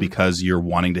sometimes because you're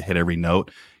wanting to hit every note,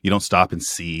 you don't stop and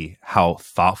see how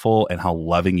thoughtful and how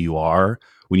loving you are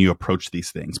when you approach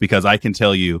these things. Because I can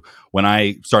tell you, when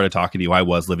I started talking to you, I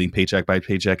was living paycheck by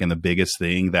paycheck. And the biggest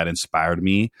thing that inspired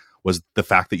me was the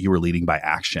fact that you were leading by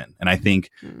action. And I think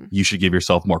you should give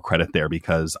yourself more credit there,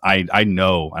 because I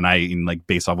know, and like,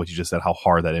 based off what you just said, how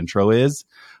hard that intro is.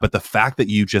 But the fact that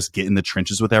you just get in the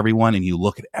trenches with everyone and you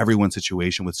look at everyone's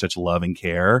situation with such love and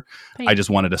care, I just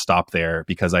wanted to stop there,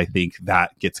 because I think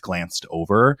that gets glanced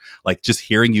over. Like, just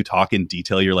hearing you talk in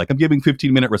detail, you're like, I'm giving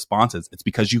 15-minute responses. It's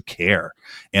because you care.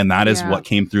 And that is what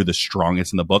came through the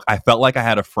strongest in the book. I felt like I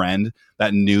had a friend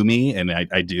that knew me, and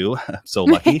I do. I'm so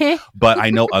lucky. But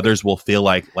I know others will feel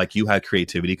like you had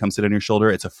creativity come sit on your shoulder.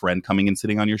 It's a friend coming and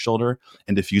sitting on your shoulder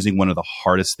and diffusing one of the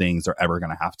hardest things they're ever going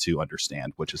to have to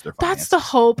understand, which is their finances. That's the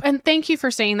hope. And thank you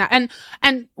for saying that.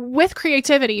 And with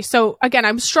creativity. So again,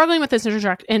 I'm struggling with this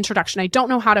introduction. I don't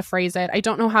know how to phrase it. I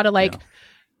don't know how to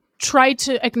try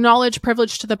to acknowledge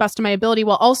privilege to the best of my ability,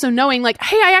 while also knowing, like,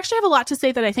 hey, I actually have a lot to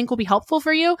say that I think will be helpful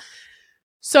for you.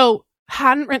 So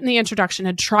hadn't written the introduction,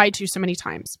 had tried to so many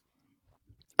times.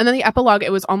 And then the epilogue,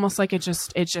 it was almost like it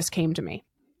just came to me.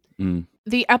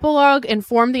 The epilogue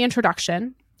informed the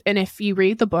introduction. And if you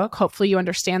read the book, hopefully you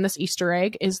understand this Easter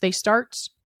egg, is they start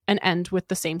and end with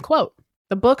the same quote.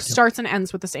 The book starts and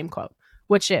ends with the same quote,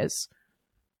 which is,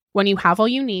 when you have all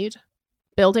you need,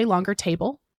 build a longer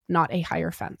table, not a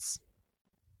higher fence.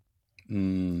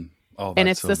 And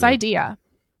it's so this idea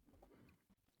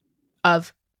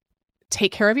of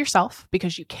take care of yourself,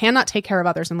 because you cannot take care of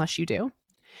others unless you do.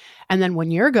 And then when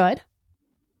you're good,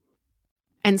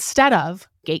 instead of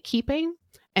gatekeeping,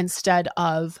 instead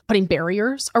of putting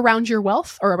barriers around your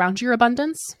wealth or around your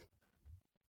abundance,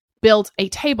 build a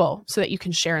table so that you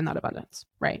can share in that abundance,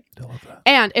 right? I love that.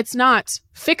 And it's not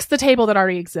fix the table that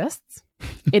already exists.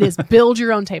 It is build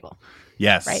your own table.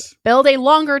 Yes. Right. Build a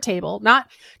longer table, not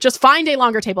just find a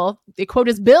longer table. The quote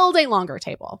is build a longer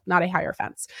table, not a higher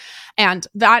fence. And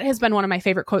that has been one of my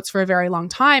favorite quotes for a very long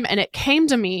time. And it came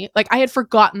to me, like, I had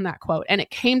forgotten that quote, and it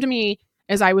came to me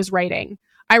as I was writing.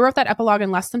 I wrote that epilogue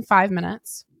in less than 5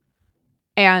 minutes,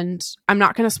 and I'm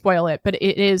not going to spoil it, but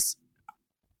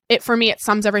for me, it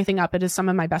sums everything up. It is some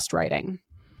of my best writing.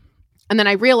 And then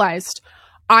I realized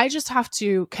I just have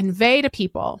to convey to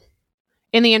people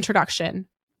in the introduction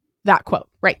that quote,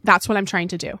 right? That's what I'm trying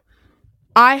to do.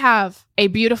 I have a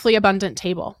beautifully abundant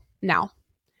table now,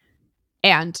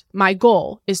 and my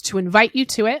goal is to invite you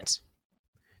to it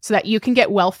so that you can get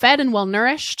well fed and well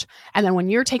nourished. And then when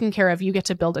you're taken care of, you get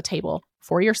to build a table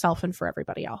for yourself and for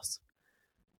everybody else.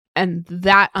 And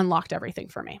that unlocked everything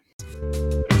for me.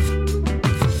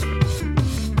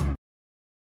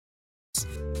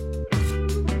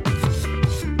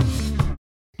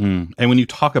 And when you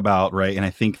talk about, right, and I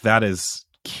think that is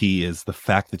key, is the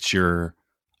fact that you're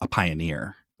a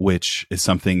pioneer, which is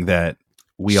something that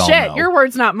we all know. Your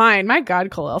words, not mine. My God,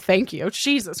 Khalil, thank you.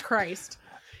 Jesus Christ.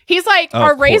 He's like,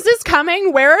 are raises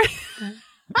coming? Where?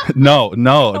 No.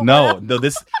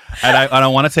 This, and I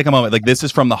want to take a moment. Like, this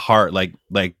is from the heart. Like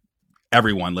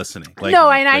everyone listening. Like, no,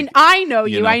 and I know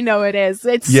you. I know it is.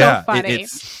 It's so funny.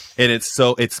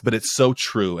 It's so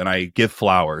true. And I give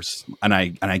flowers, and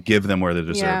I give them where they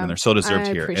deserve, and they're so deserved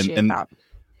here.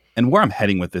 And where I'm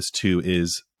heading with this too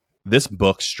is this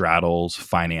book straddles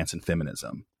finance and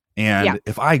feminism. And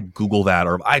if I Google that,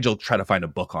 or if I try to find a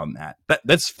book on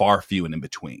that's far few and in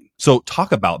between. So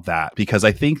talk about that, because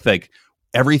I think like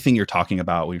everything you're talking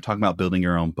about, when you're talking about building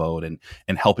your own boat and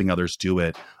helping others do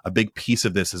it, a big piece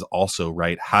of this is also,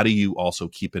 right, how do you also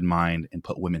keep in mind and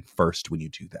put women first when you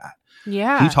do that?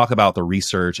 Yeah. Can you talk about the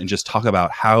research and just talk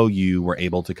about how you were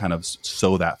able to kind of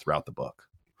sow that throughout the book?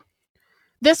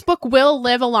 This book will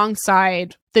live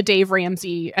alongside the Dave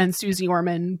Ramsey and Susie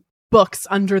Orman books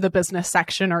under the business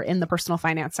section or in the personal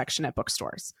finance section at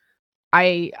bookstores.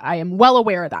 I am well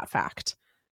aware of that fact.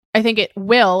 I think it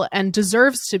will and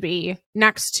deserves to be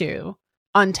next to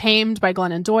Untamed by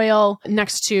Glennon Doyle,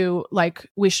 next to like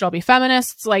We Should All Be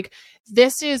Feminists. Like,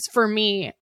 this is for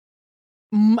me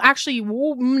actually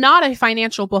not a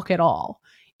financial book at all.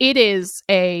 It is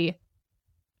a,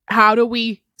 how do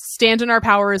we stand in our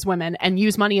power as women and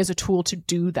use money as a tool to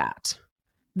do that?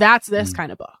 That's this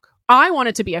kind of book. I want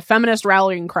it to be a feminist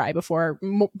rallying cry before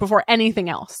anything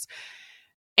else.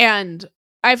 And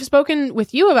I've spoken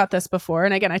with you about this before.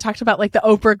 And again, I talked about like the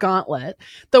Oprah gauntlet.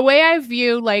 The way I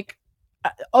view like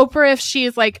Oprah, if she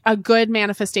is like a good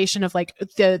manifestation of like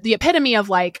the epitome of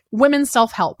like women's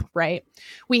self-help, right?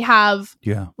 We have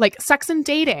like sex and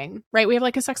dating, right? We have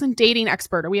like a sex and dating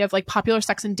expert, or we have like popular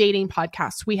sex and dating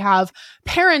podcasts. We have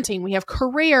parenting, we have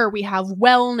career, we have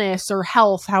wellness or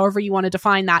health, however you want to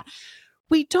define that.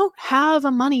 We don't have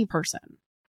a money person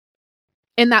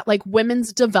in that like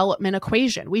women's development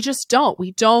equation. We just don't.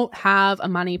 We don't have a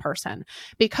money person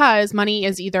because money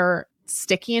is either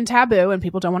sticky and taboo and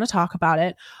people don't want to talk about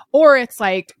it, or it's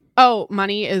like, oh,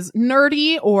 money is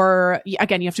nerdy, or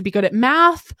again, you have to be good at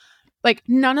math. Like,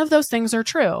 none of those things are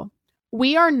true.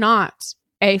 We are not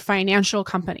a financial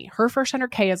company. Her First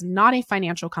 100K is not a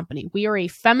financial company. We are a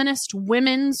feminist,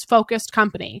 women's focused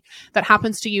company that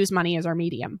happens to use money as our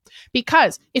medium.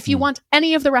 Because if you want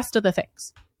any of the rest of the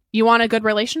things, you want a good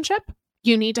relationship,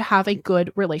 you need to have a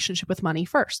good relationship with money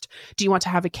first. Do you want to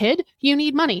have a kid? You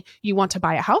need money. You want to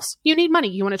buy a house? You need money.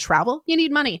 You want to travel? You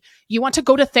need money. You want to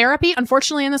go to therapy?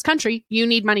 Unfortunately, in this country, you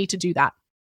need money to do that.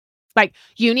 Like,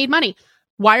 you need money.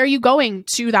 Why are you going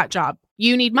to that job?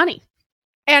 You need money.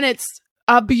 And it's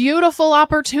a beautiful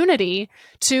opportunity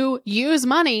to use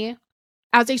money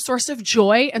as a source of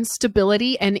joy and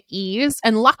stability and ease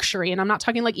and luxury. And I'm not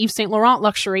talking like Yves Saint Laurent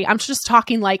luxury. I'm just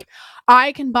talking like,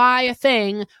 I can buy a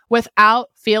thing without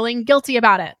feeling guilty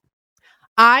about it.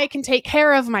 I can take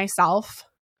care of myself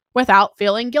without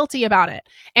feeling guilty about it.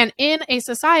 And in a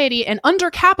society and under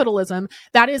capitalism,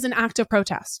 that is an act of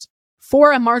protest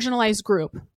for a marginalized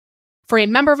group, for a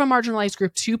member of a marginalized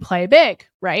group to play big,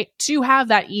 right? To have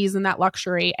that ease and that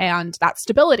luxury and that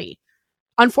stability.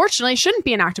 Unfortunately, it shouldn't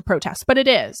be an act of protest, but it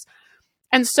is.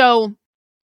 And so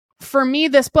for me,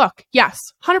 this book, yes,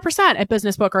 100% a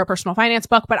business book or a personal finance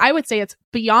book, but I would say it's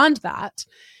beyond that.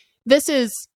 This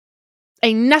is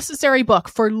a necessary book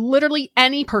for literally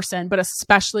any person, but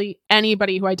especially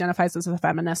anybody who identifies as a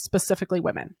feminist, specifically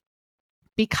women.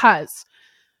 Because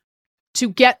to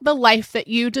get the life that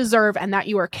you deserve and that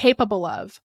you are capable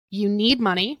of, you need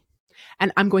money.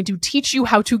 And I'm going to teach you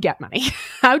how to get money,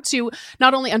 how to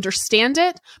not only understand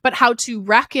it, but how to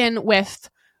reckon with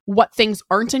what things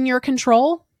aren't in your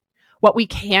control, what we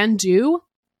can do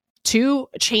to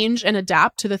change and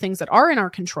adapt to the things that are in our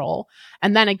control.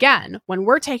 And then again, when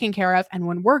we're taken care of and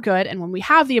when we're good and when we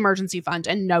have the emergency fund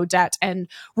and no debt and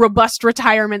robust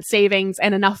retirement savings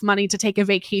and enough money to take a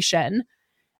vacation,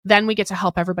 then we get to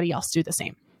help everybody else do the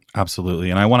same.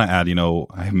 Absolutely. And I want to add,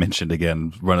 I mentioned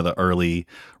again, one of the early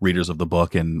readers of the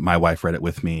book, and my wife read it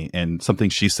with me. And something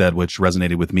she said, which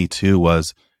resonated with me too,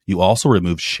 was you also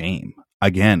remove shame.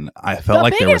 Again, I felt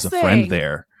like there was a friend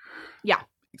there. Yeah.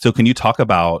 So can you talk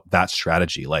about that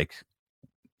strategy? Like,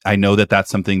 I know that that's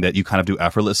something that you kind of do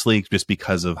effortlessly just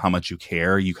because of how much you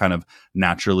care. You kind of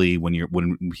naturally,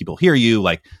 when people hear you,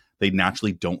 like, they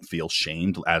naturally don't feel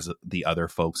shamed as the other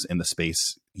folks in the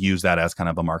space use that as kind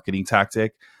of a marketing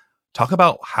tactic. Talk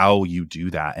about how you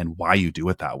do that and why you do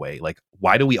it that way. Like,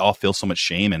 why do we all feel so much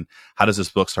shame, and how does this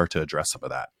book start to address some of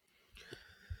that?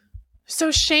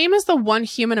 So shame is the one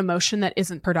human emotion that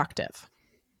isn't productive.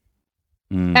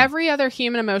 Every other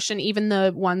human emotion, even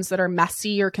the ones that are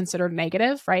messy or considered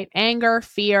negative, right? Anger,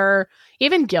 fear,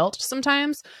 even guilt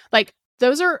sometimes, like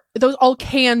those all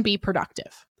can be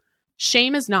productive.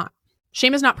 Shame is not.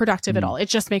 Shame is not productive at all. It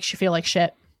just makes you feel like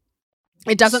shit.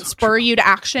 It doesn't spur you to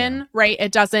action, right?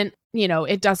 It doesn't,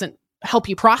 it doesn't help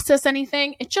you process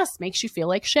anything. It just makes you feel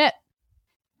like shit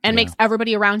and makes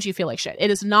everybody around you feel like shit.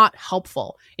 It is not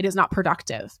helpful. It is not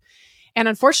productive. And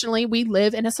unfortunately, we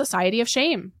live in a society of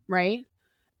shame, right?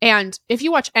 And if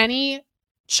you watch any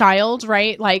child,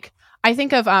 right, like I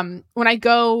think of when I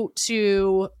go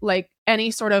to like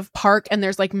any sort of park and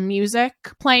there's like music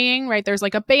playing, right? There's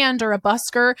like a band or a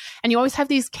busker, and you always have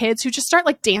these kids who just start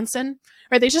like dancing,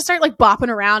 right? They just start like bopping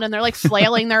around and they're like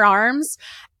flailing their arms.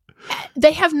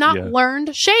 They have not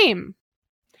learned shame.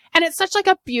 And it's such like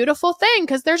a beautiful thing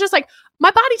because they're just like, my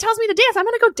body tells me to dance. I'm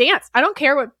going to go dance. I don't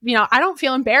care what, I don't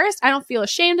feel embarrassed. I don't feel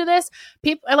ashamed of this.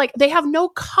 People are like, they have no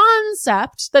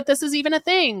concept that this is even a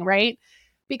thing, right?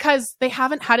 Because they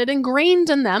haven't had it ingrained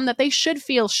in them that they should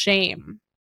feel shame.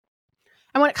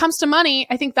 And when it comes to money,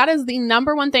 I think that is the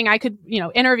number one thing. I could,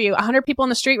 interview 100 people in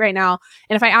the street right now.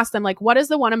 And if I ask them, like, what is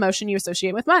the one emotion you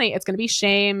associate with money? It's going to be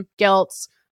shame, guilt,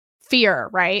 fear,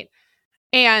 right?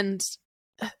 And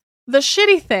the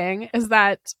shitty thing is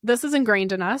that this is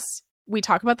ingrained in us. We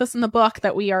talk about this in the book,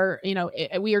 that we are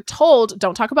told,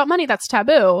 don't talk about money. That's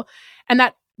taboo. And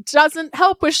that doesn't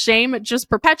help with shame. It just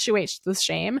perpetuates the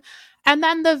shame. And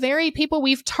then the very people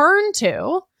we've turned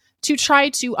to try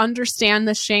to understand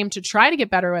the shame, to try to get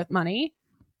better with money,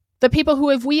 the people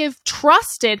who we have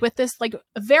trusted with this like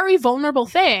very vulnerable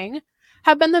thing,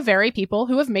 have been the very people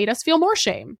who have made us feel more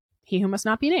shame. He who must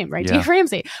not be named, right? Yeah. Dave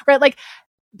Ramsey, right? Like,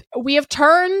 we have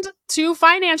turned to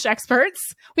finance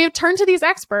experts. We have turned to these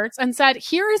experts and said,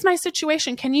 here is my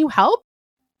situation. Can you help?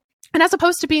 And as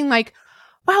opposed to being like,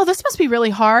 wow, this must be really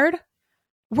hard.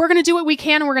 We're going to do what we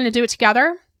can and we're going to do it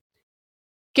together.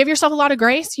 Give yourself a lot of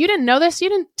grace. You didn't know this.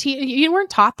 You weren't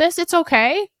taught this. It's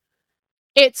okay.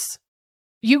 It's,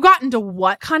 you got into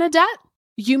what kind of debt?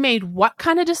 You made what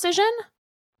kind of decision?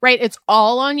 Right? It's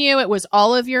all on you. It was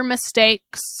all of your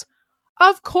mistakes.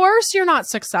 Of course you're not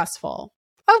successful.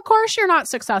 Of course you're not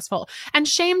successful. And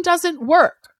shame doesn't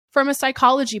work from a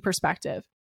psychology perspective.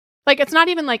 Like, it's not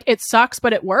even like it sucks,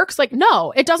 but it works. Like,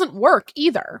 no, it doesn't work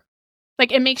either.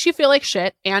 Like, it makes you feel like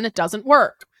shit and it doesn't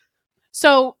work.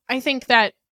 So I think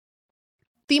that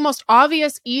the most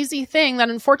obvious, easy thing that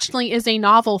unfortunately is a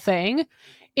novel thing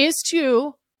is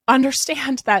to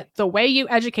understand that the way you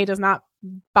educate is not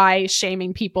by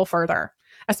shaming people further,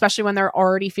 especially when they're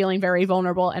already feeling very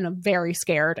vulnerable and very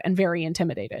scared and very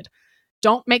intimidated.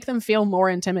 Don't make them feel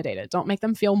more intimidated. Don't make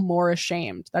them feel more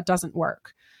ashamed. That doesn't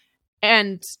work.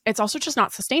 And it's also just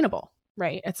not sustainable,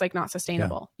 right? It's like not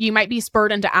sustainable. Yeah. You might be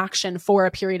spurred into action for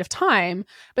a period of time,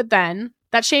 but then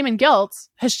that shame and guilt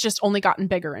has just only gotten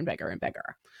bigger and bigger and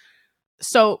bigger.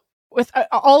 So with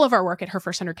all of our work at Her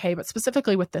First 100K, but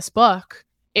specifically with this book,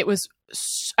 it was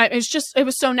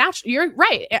so natural. You're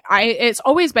right. It's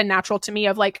always been natural to me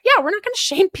of like, yeah, we're not going to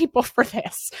shame people for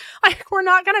this. Like, we're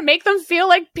not going to make them feel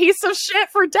like piece of shit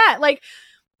for debt. Like,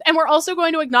 and we're also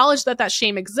going to acknowledge that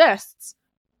shame exists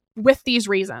with these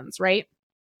reasons, right?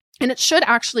 And it should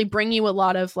actually bring you a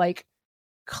lot of like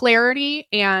clarity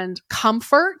and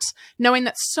comfort, knowing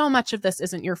that so much of this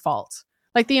isn't your fault.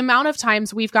 Like, the amount of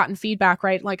times we've gotten feedback,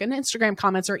 right? Like in Instagram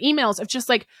comments or emails of just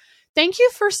like, thank you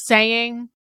for saying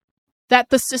that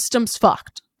the system's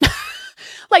fucked.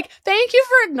 Like, thank you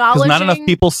for acknowledging. Because not enough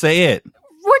people say it.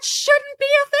 Which shouldn't be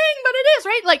a thing, but it is,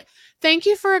 right? Like, thank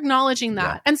you for acknowledging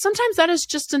that. Yeah. And sometimes that is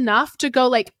just enough to go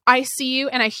like, I see you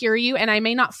and I hear you, and I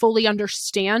may not fully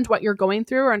understand what you're going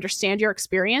through or understand your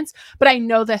experience, but I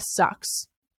know this sucks.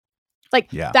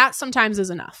 Like, that sometimes is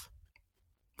enough.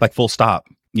 Like, full stop,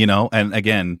 And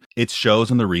again, it shows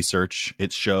in the research.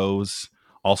 It shows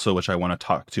also, which I want to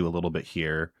talk to a little bit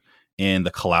here, in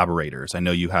the collaborators. I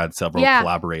know you had several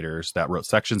collaborators that wrote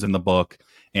sections in the book.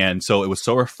 And so it was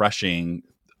so refreshing,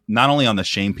 not only on the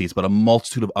shame piece, but a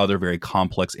multitude of other very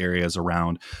complex areas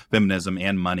around feminism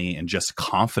and money and just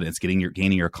confidence,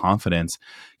 gaining your confidence.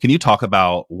 Can you talk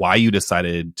about why you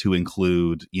decided to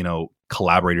include,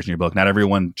 collaborators in your book? Not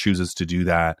everyone chooses to do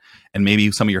that. And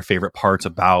maybe some of your favorite parts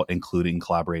about including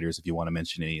collaborators, if you want to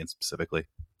mention any specifically.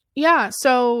 Yeah.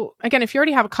 So again, if you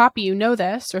already have a copy, you know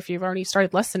this, or if you've already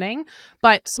started listening,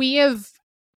 but we have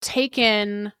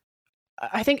taken,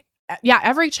 I think,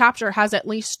 every chapter has at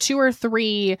least 2 or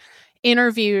 3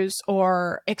 interviews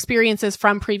or experiences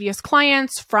from previous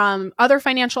clients, from other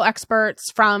financial experts,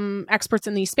 from experts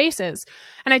in these spaces.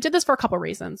 And I did this for a couple of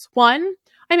reasons. One,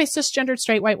 I'm a cisgendered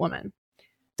straight white woman.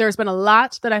 There's been a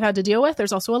lot that I've had to deal with.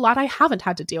 There's also a lot I haven't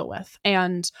had to deal with.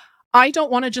 And I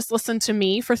don't want to just listen to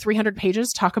me for 300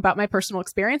 pages talk about my personal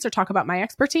experience or talk about my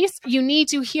expertise. You need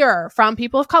to hear from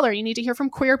people of color. You need to hear from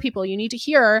queer people. You need to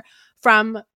hear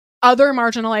from other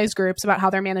marginalized groups about how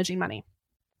they're managing money.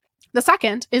 The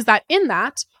second is that in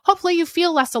that, hopefully you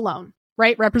feel less alone,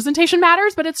 right? Representation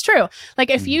matters, but it's true. Like,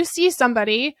 if you see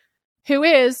somebody who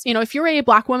is, if you're a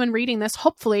Black woman reading this,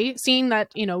 hopefully seeing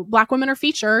that, Black women are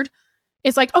featured,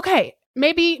 it's like, okay,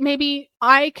 maybe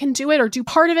I can do it or do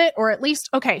part of it, or at least,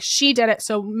 okay, she did it,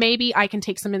 so maybe I can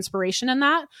take some inspiration in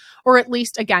that, or at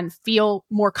least, again, feel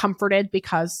more comforted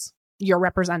because you're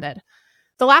represented.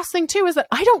 The last thing too is that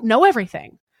I don't know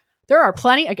everything. There are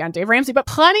plenty, again, Dave Ramsey, but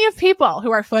plenty of people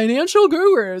who are financial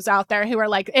gurus out there who are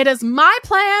like, it is my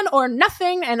plan or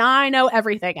nothing, and I know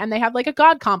everything. And they have like a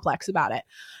God complex about it.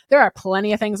 There are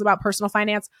plenty of things about personal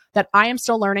finance that I am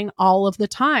still learning all of the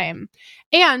time.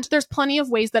 And there's plenty of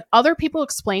ways that other people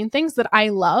explain things that I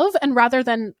love. And rather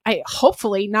than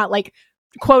hopefully not like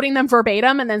quoting them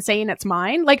verbatim and then saying it's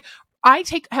mine, like I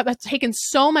have taken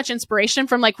so much inspiration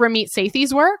from like Ramit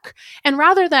Sethi's work. And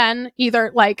rather than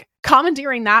either like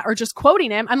commandeering that or just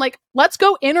quoting him, I'm like, let's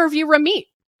go interview Ramit.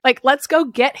 Like, let's go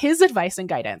get his advice and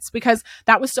guidance because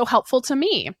that was so helpful to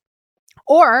me.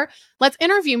 Or let's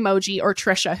interview Moji or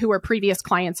Trisha, who were previous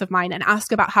clients of mine, and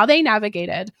ask about how they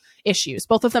navigated issues.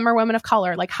 Both of them are women of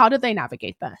color. Like, how did they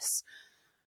navigate this?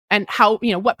 And how,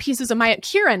 what pieces of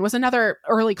Kieran was another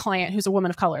early client who's a woman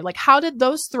of color. Like, how did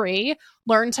those three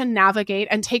learn to navigate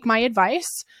and take my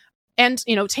advice and,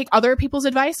 take other people's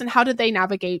advice? And how did they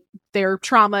navigate their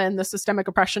trauma and the systemic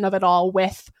oppression of it all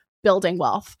with building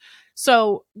wealth?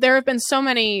 So there have been so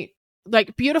many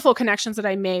like beautiful connections that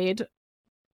I made,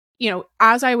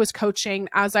 as I was coaching,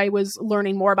 as I was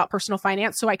learning more about personal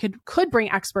finance, so I could bring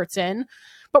experts in.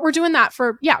 But we're doing that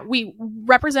we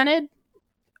represented,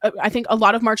 I think, a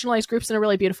lot of marginalized groups in a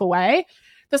really beautiful way.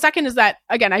 The second is that,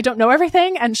 again, I don't know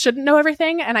everything and shouldn't know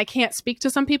everything, and I can't speak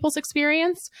to some people's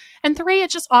experience. And three,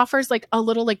 it just offers like a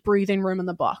little like breathing room in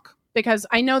the book, because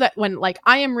I know that when like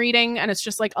I am reading and it's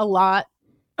just like a lot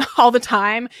all the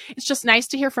time, it's just nice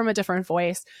to hear from a different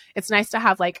voice. It's nice to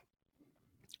have like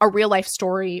a real life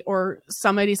story or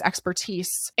somebody's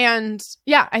expertise. And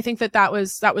yeah, I think that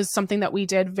was something that we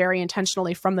did very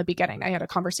intentionally from the beginning. I had a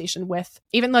conversation with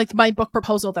even like my book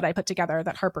proposal that I put together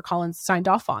that HarperCollins signed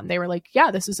off on. They were like, yeah,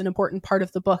 this is an important part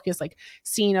of the book, is like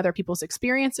seeing other people's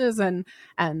experiences. And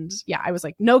yeah, I was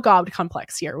like, no God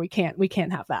complex here. We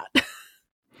can't have that.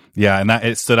 Yeah, and that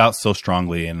it stood out so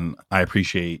strongly, and I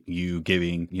appreciate you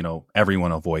giving,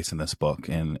 everyone a voice in this book.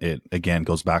 And it again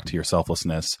goes back to your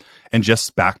selflessness and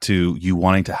just back to you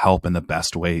wanting to help in the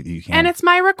best way that you can. And it's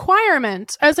my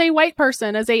requirement as a white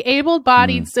person, as a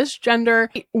able-bodied cisgender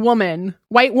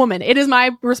white woman. It is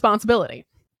my responsibility.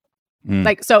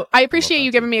 Like, so I appreciate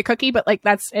you giving me a cookie, but like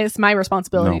it's my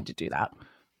responsibility to do that.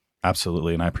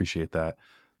 Absolutely, and I appreciate that.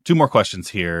 2 more questions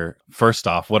here. First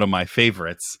off, one of my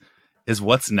favorites is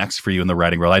what's next for you in the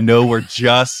writing world? I know we're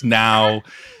just now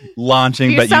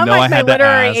launching, but sound like I had my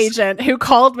literary to ask. agent who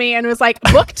called me and was like,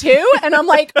 book 2? And I'm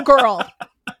like, girl,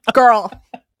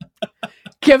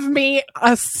 give me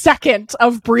a second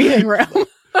of breathing room.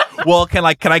 Well, can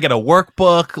I get a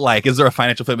workbook? Like, is there a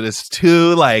Financial Feminist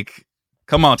 2? Like,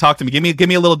 come on, talk to me. Give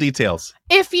me a little details.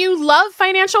 If you love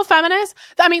Financial Feminist,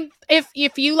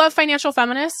 if you love Financial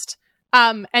Feminist,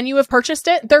 and you have purchased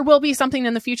it, there will be something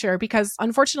in the future, because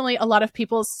unfortunately a lot of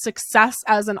people's success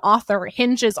as an author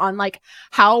hinges on like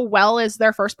how well is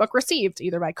their first book received,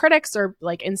 either by critics or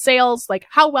like in sales, like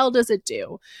how well does it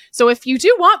do? So if you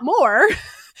do want more,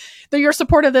 your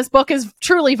support of this book is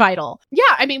truly vital.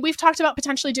 Yeah, we've talked about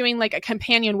potentially doing like a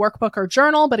companion workbook or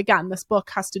journal, but again, this book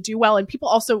has to do well, and people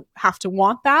also have to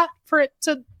want that for it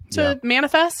to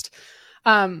manifest.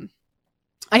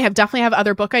 I definitely have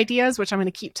other book ideas, which I'm going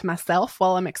to keep to myself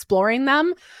while I'm exploring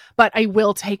them. But I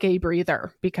will take a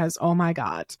breather because, oh my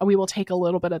God, we will take a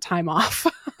little bit of time off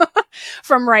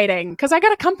from writing, because I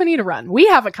got a company to run. We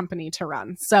have a company to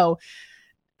run. So,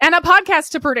 and a podcast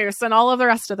to produce and all of the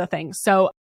rest of the things.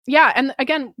 So yeah. And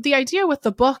again, the idea with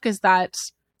the book is that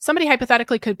somebody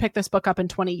hypothetically could pick this book up in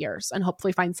 20 years and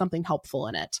hopefully find something helpful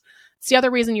in it. It's the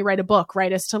other reason you write a book,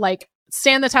 right? Is to like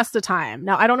stand the test of time.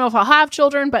 Now, I don't know if I'll have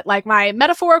children, but like my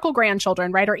metaphorical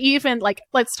grandchildren, right? Or even like,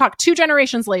 let's talk 2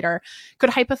 generations later, could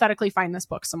hypothetically find this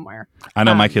book somewhere. I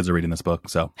know my kids are reading this book,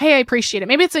 so. Hey, I appreciate it.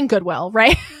 Maybe it's in Goodwill,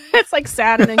 right? It's like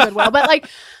sad and in Goodwill, but like,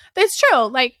 it's true.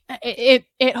 Like it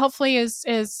hopefully is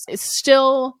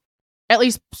still at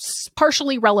least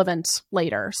partially relevant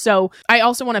later. So I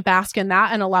also want to bask in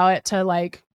that and allow it to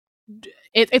like,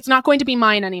 it's not going to be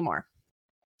mine anymore.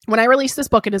 When I release this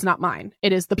book, it is not mine.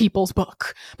 It is the people's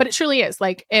book. But it truly is.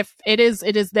 Like, if it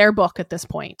is their book at this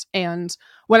point. And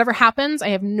whatever happens, I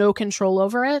have no control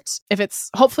over it. If it's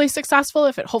hopefully successful,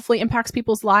 if it hopefully impacts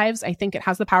people's lives, I think it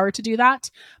has the power to do that.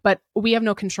 But we have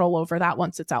no control over that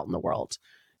once it's out in the world.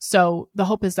 So the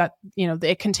hope is that,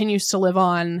 it continues to live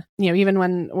on, even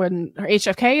when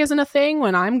HFK isn't a thing,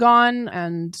 when I'm gone,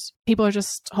 and people are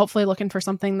just hopefully looking for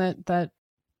something that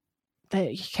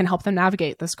can help them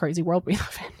navigate this crazy world we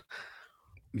live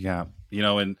in. Yeah.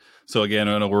 And so again,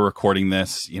 I know we're recording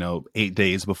this, 8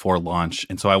 days before launch.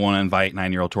 And so I want to invite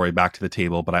 9-year-old Tori back to the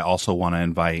table, but I also want to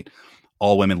invite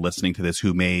all women listening to this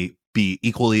who may be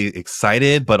equally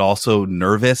excited, but also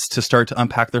nervous to start to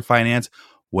unpack their finance.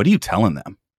 What are you telling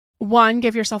them? 1,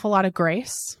 give yourself a lot of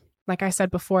grace. Like I said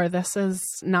before, this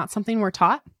is not something we're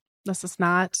taught. This is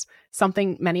not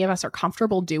something many of us are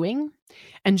comfortable doing.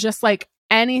 And just like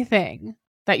anything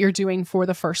that you're doing for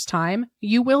the first time,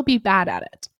 you will be bad at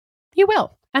it. You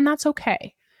will. And that's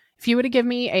okay. If you were to give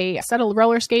me a set of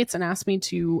roller skates and ask me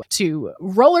to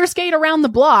roller skate around the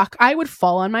block, I would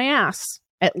fall on my ass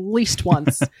at least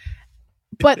once.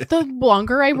 But the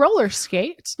longer I roller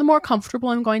skate, the more comfortable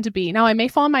I'm going to be. Now, I may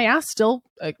fall on my ass still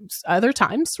other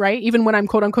times, right? Even when I'm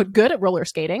quote unquote good at roller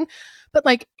skating, but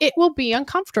like it will be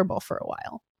uncomfortable for a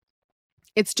while.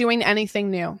 It's doing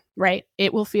anything new, right?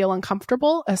 It will feel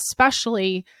uncomfortable,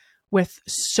 especially with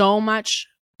so much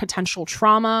potential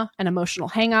trauma and emotional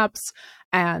hangups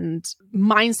and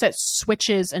mindset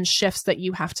switches and shifts that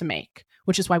you have to make,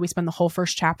 which is why we spend the whole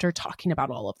first chapter talking about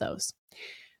all of those.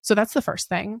 So that's the first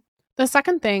thing. The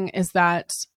second thing is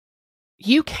that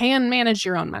you can manage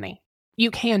your own money. You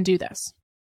can do this.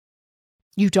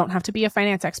 You don't have to be a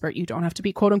finance expert. You don't have to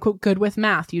be quote unquote good with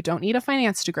math. You don't need a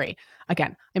finance degree.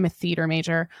 Again, I'm a theater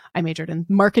major. I majored in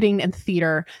marketing and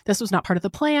theater. This was not part of the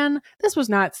plan. This was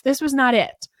not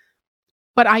it.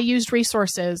 But I used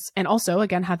resources and also,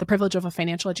 again, had the privilege of a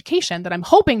financial education that I'm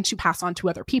hoping to pass on to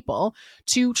other people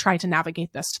to try to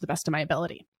navigate this to the best of my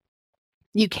ability.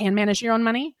 You can manage your own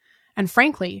money. And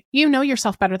frankly, you know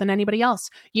yourself better than anybody else.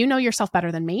 You know yourself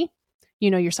better than me.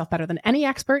 You know yourself better than any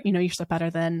expert. You know yourself better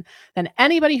than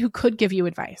anybody who could give you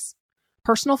advice.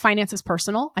 Personal finance is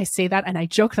personal. I say that, and I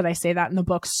joke that I say that in the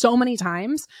book so many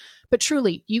times. But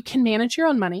truly, you can manage your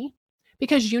own money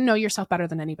because you know yourself better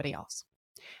than anybody else.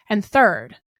 And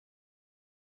third,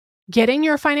 getting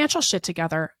your financial shit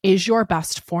together is your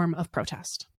best form of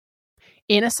protest.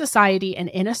 In a society and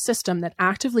in a system that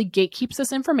actively gatekeeps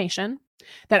this information,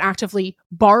 that actively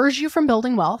bars you from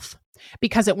building wealth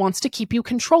because it wants to keep you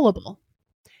controllable.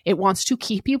 It wants to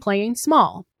keep you playing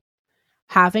small.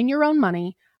 Having your own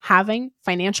money, having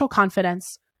financial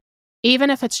confidence, even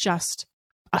if it's just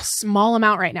a small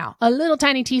amount right now, a little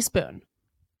tiny teaspoon,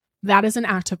 that is an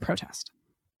act of protest.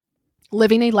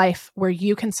 Living a life where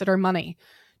you consider money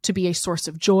to be a source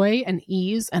of joy and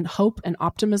ease and hope and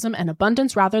optimism and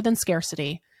abundance rather than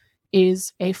scarcity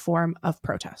is a form of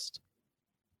protest.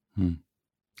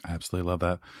 I absolutely love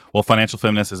that. Well, Financial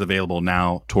Feminist is available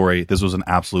now. Tori, this was an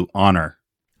absolute honor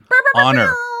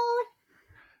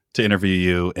to interview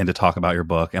you and to talk about your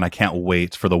book. And I can't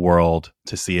wait for the world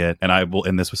to see it. And I will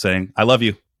end this with saying, I love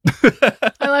you.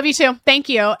 I love you too. Thank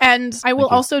you. And I will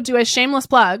also do a shameless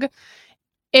plug.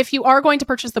 If you are going to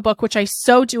purchase the book, which I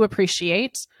so do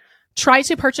appreciate, try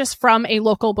to purchase from a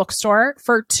local bookstore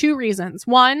for two reasons.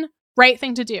 One, right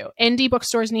thing to do. Indie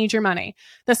bookstores need your money.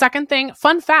 The second thing,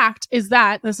 fun fact, is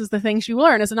that, this is the things you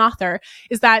learn as an author,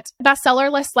 is that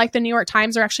bestseller lists like the New York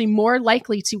Times are actually more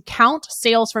likely to count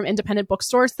sales from independent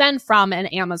bookstores than from an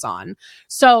Amazon.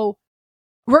 So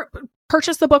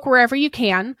purchase the book wherever you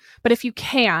can, but if you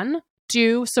can,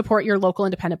 do support your local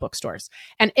independent bookstores.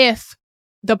 And if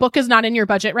the book is not in your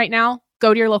budget right now,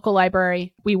 go to your local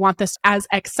library. We want this as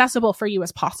accessible for you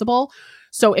as possible.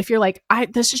 So if you're like,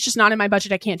 this is just not in my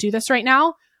budget, I can't do this right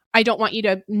now, I don't want you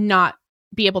to not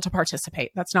be able to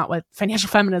participate. That's not what financial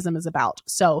feminism is about.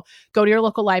 So go to your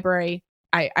local library.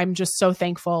 I'm just so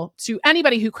thankful to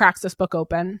anybody who cracks this book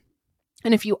open.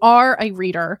 And if you are a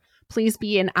reader, please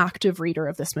be an active reader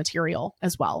of this material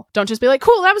as well. Don't just be like,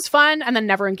 cool, that was fun, and then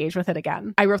never engage with it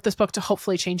again. I wrote this book to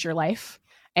hopefully change your life.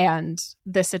 And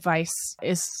this advice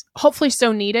is hopefully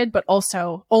so needed, but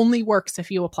also only works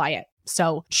if you apply it.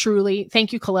 So truly,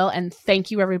 thank you, Khalil, and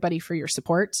thank you everybody for your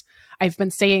support. I've been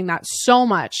saying that so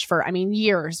much for,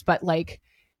 years, but like,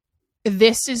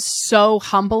 this is so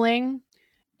humbling,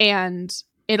 and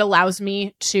it allows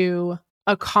me to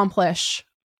accomplish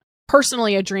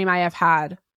personally a dream I have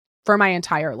had for my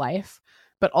entire life,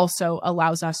 but also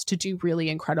allows us to do really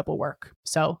incredible work.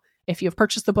 So if you have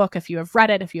purchased the book, if you have read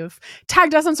it, if you have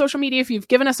tagged us on social media, if you've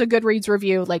given us a Goodreads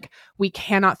review, like, we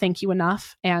cannot thank you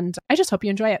enough. And I just hope you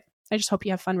enjoy it. I just hope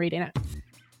you have fun reading it.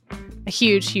 A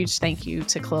huge, huge thank you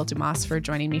to Khalil Dumas for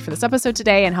joining me for this episode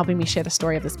today and helping me share the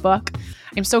story of this book.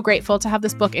 I'm so grateful to have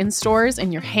this book in stores,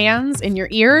 in your hands, in your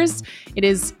ears. It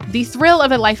is the thrill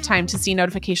of a lifetime to see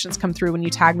notifications come through when you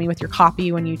tag me with your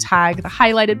copy, when you tag the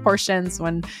highlighted portions,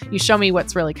 when you show me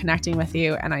what's really connecting with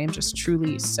you. And I am just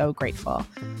truly so grateful.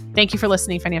 Thank you for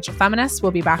listening, Financial Feminists.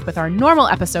 We'll be back with our normal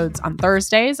episodes on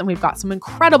Thursdays, and we've got some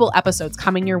incredible episodes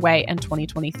coming your way in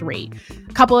 2023.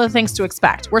 A couple of things to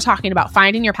expect. We're talking about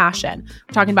finding your passion.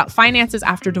 We're talking about finances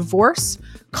after divorce,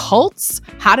 cults,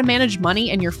 how to manage money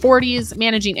in your 40s,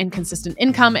 managing inconsistent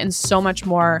income, and so much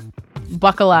more.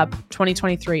 Buckle up.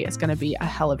 2023 is going to be a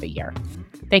hell of a year.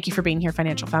 Thank you for being here,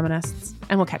 Financial Feminists,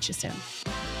 and we'll catch you soon.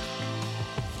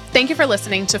 Thank you for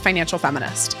listening to Financial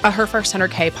Feminist, a Her First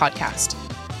 100K podcast.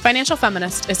 Financial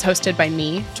Feminist is hosted by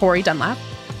me, Tori Dunlap,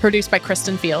 produced by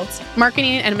Kristen Fields,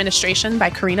 marketing and administration by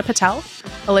Karina Patel,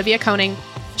 Olivia Koning,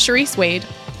 Sharice Wade,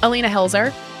 Alina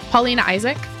Hilzer, Paulina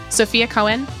Isaac, Sophia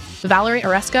Cohen, Valerie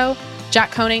Oresco,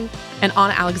 Jack Koenig, and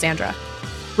Anna Alexandra.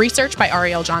 Research by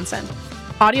Ariel Johnson.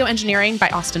 Audio engineering by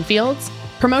Austin Fields.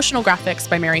 Promotional graphics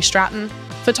by Mary Stratton.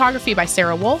 Photography by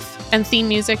Sarah Wolf. And theme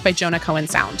music by Jonah Cohen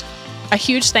Sound. A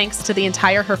huge thanks to the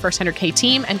entire Her First 100K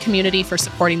team and community for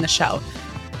supporting the show.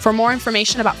 For more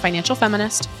information about Financial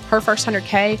Feminist, Her First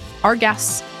 100K, our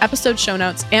guests, episode show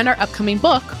notes, and our upcoming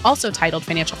book, also titled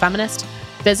Financial Feminist,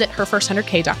 visit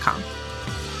herfirst100k.com.